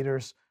never the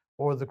leader's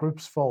or the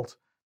group's fault.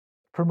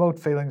 Promote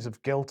feelings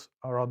of guilt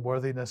or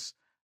unworthiness,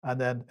 and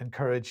then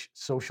encourage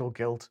social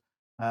guilt,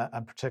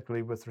 and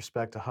particularly with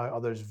respect to how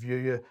others view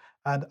you.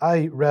 And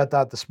I read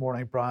that this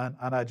morning, Brian,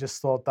 and I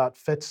just thought that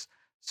fits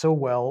so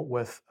well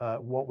with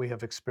what we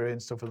have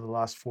experienced over the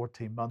last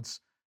 14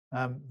 months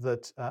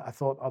that I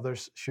thought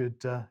others should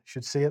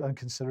see it and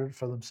consider it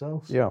for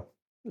themselves. Yeah,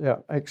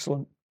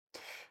 excellent.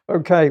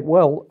 Okay,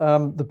 well,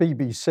 the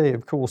BBC,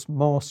 of course,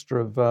 master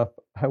of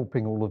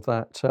helping all of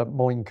that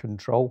mind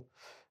control,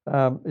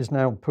 is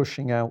now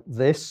pushing out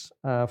this,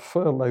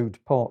 furloughed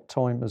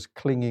part-timers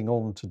clinging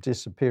on to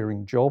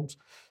disappearing jobs.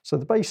 So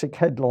the basic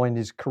headline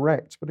is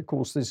correct, but of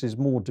course this is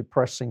more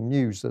depressing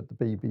news that the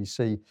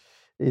BBC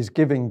is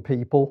giving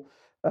people.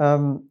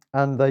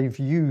 And they've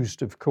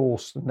used, of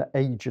course, an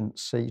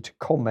agency to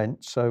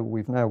comment. So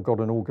we've now got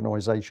an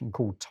organisation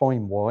called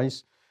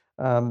Timewise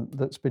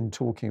that's been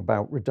talking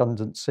about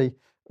redundancy.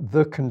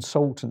 The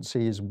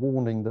consultancy is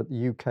warning that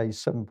the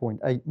UK's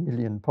 7.8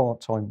 million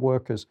part-time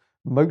workers,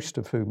 most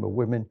of whom are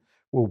women,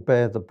 will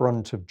bear the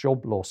brunt of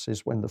job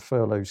losses when the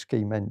furlough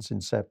scheme ends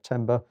in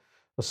September.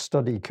 A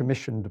study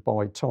commissioned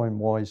by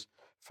Timewise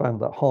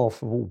found that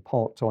half of all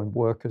part-time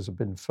workers have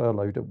been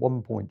furloughed at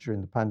one point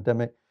during the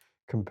pandemic,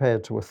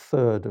 compared to a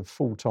third of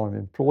full-time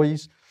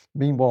employees.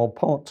 Meanwhile,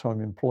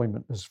 part-time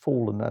employment has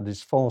fallen at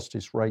its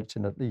fastest rate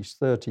in at least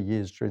 30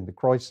 years during the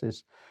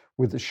crisis,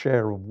 with the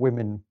share of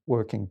women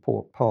working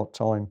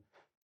part-time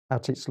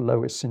at its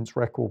lowest since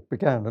record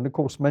began. And of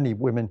course, many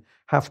women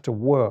have to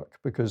work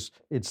because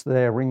it's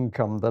their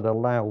income that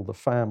allow the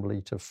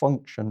family to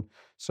function.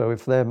 So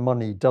if their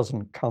money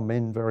doesn't come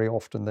in, very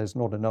often there's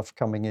not enough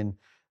coming in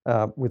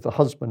with the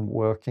husband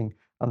working,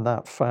 and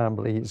that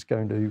family is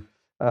going to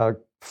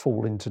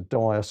fall into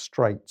dire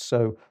straits.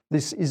 So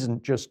this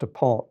isn't just a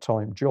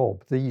part-time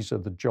job. These are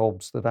the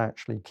jobs that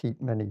actually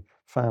keep many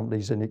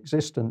families in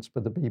existence,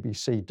 but the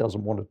BBC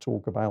doesn't want to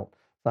talk about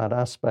that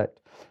aspect.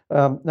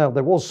 Now,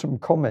 there was some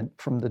comment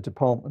from the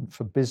Department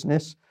for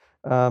Business,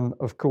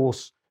 of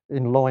course,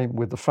 in line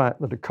with the fact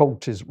that a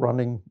cult is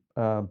running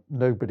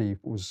Nobody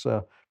was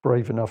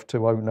brave enough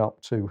to own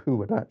up to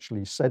who had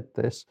actually said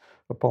this,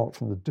 apart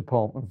from the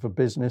Department for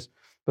Business.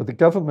 But the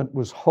government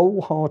was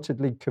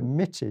wholeheartedly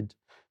committed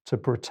to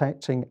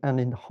protecting and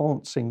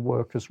enhancing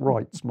workers'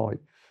 rights, Mike.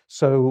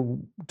 So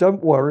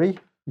don't worry,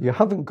 you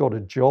haven't got a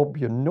job,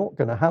 you're not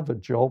going to have a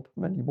job,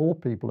 many more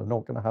people are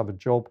not going to have a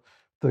job.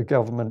 The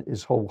government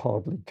is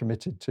wholeheartedly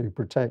committed to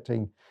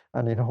protecting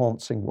and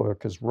enhancing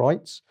workers'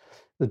 rights.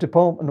 The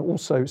department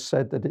also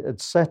said that it had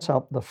set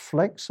up the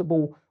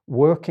Flexible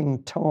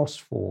Working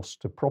Task Force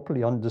to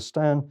properly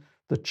understand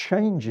the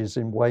changes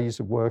in ways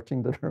of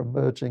working that are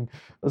emerging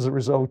as a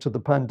result of the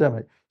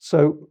pandemic.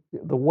 So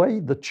the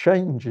way the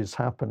change is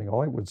happening,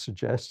 I would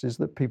suggest, is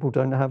that people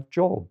don't have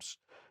jobs,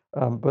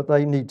 but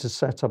they need to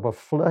set up a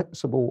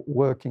flexible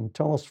working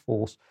task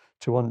force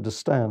to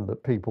understand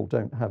that people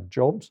don't have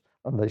jobs,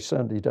 and they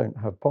certainly don't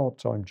have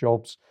part-time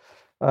jobs.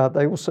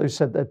 They also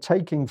said they're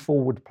taking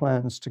forward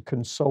plans to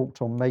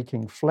consult on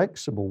making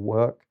flexible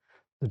work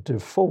the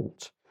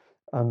default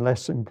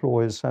unless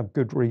employers have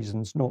good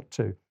reasons not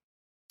to.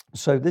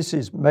 So this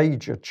is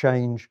major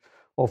change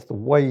of the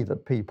way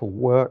that people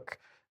work.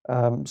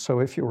 So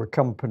if you're a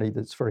company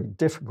that's very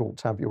difficult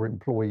to have your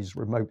employees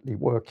remotely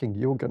working,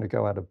 you're going to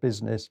go out of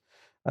business.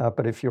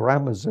 But if you're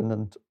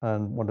Amazon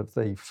and one of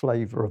the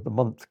flavor of the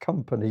month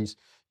companies,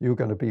 you're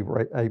going to be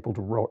able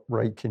to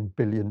rake in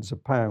billions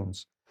of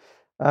pounds.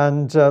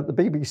 And the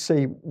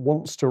BBC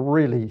wants to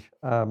really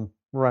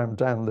ram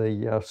down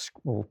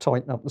or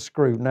tighten up the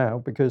screw now,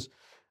 because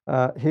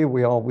here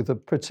we are with a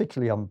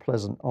particularly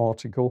unpleasant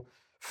article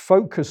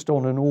focused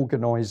on an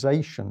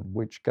organisation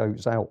which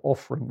goes out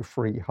offering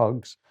free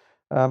hugs.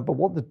 But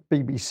what the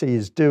BBC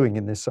is doing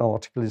in this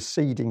article is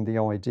seeding the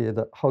idea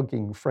that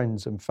hugging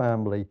friends and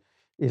family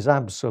is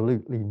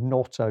absolutely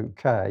not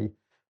okay.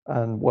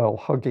 And well,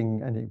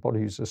 hugging anybody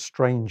who's a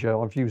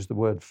stranger, I've used the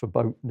word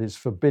verboten, is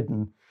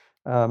forbidden.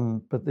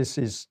 But this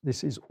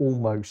is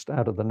almost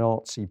out of the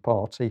Nazi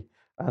party,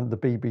 and the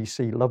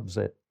BBC loves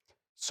it.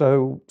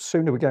 So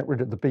sooner we get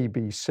rid of the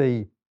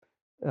BBC,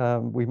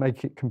 we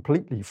make it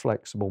completely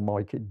flexible,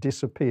 Mike, it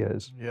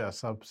disappears.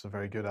 Yes, that's a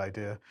very good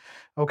idea.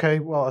 Okay,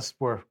 well,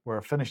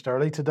 we're finished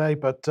early today,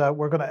 but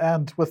we're going to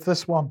end with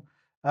this one.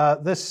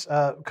 This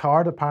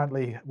card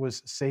apparently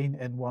was seen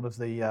in one of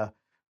the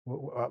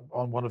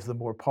on one of the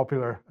more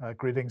popular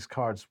greetings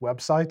cards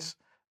websites,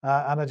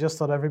 and I just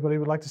thought everybody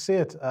would like to see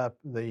it.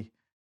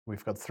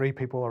 We've got 3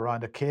 people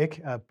around a cake,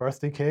 a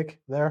birthday cake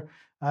there,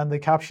 and the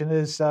caption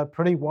is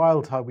pretty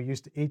wild how we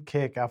used to eat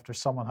cake after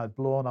someone had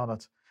blown on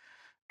it.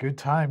 Good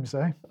times,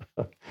 eh?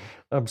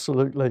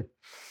 Absolutely.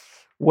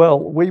 Well,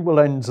 we will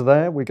end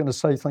there. We're going to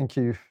say thank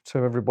you to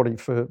everybody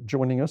for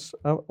joining us.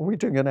 Are we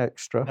doing an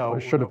extra? No, I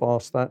should have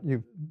asked that.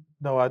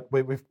 No,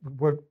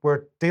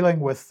 we're dealing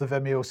with the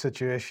Vimeo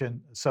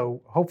situation,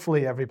 so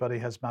hopefully everybody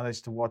has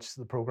managed to watch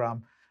the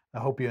program. I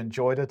hope you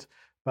enjoyed it,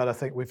 but I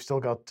think we've still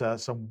got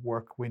some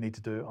work we need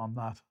to do on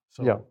that.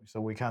 So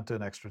we can't do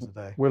an extra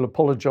today. We'll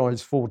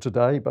apologise for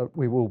today, but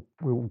we will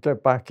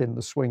get back in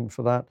the swing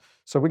for that.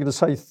 So we're going to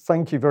say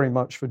thank you very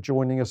much for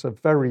joining us. A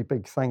very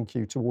big thank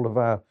you to all of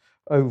our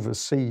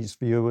overseas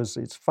viewers.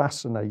 It's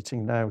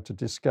fascinating now to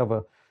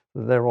discover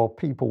that there are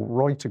people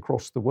right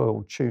across the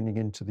world tuning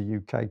into the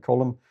UK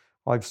column.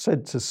 I've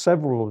said to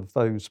several of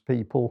those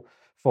people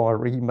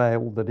via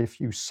email that if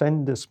you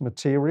send us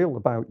material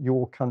about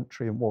your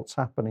country and what's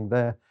happening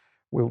there,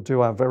 we'll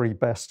do our very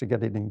best to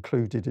get it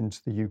included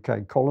into the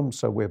UK column.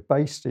 So we're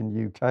based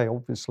in UK,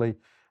 obviously,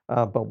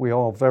 but we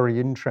are very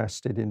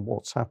interested in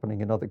what's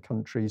happening in other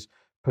countries,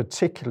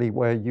 particularly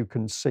where you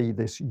can see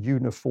this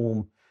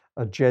uniform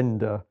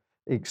agenda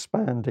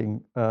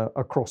expanding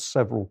across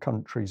several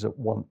countries at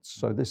once.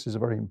 So this is a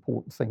very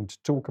important thing to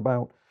talk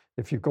about.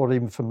 If you've got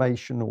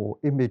information or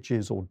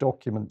images or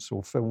documents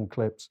or film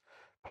clips,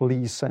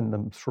 please send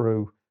them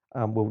through,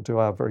 and we'll do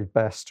our very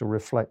best to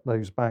reflect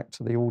those back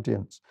to the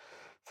audience.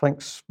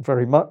 Thanks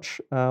very much.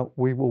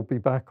 We will be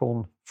back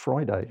on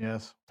Friday.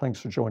 Yes. Thanks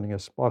for joining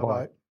us. Bye-bye.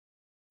 Bye-bye.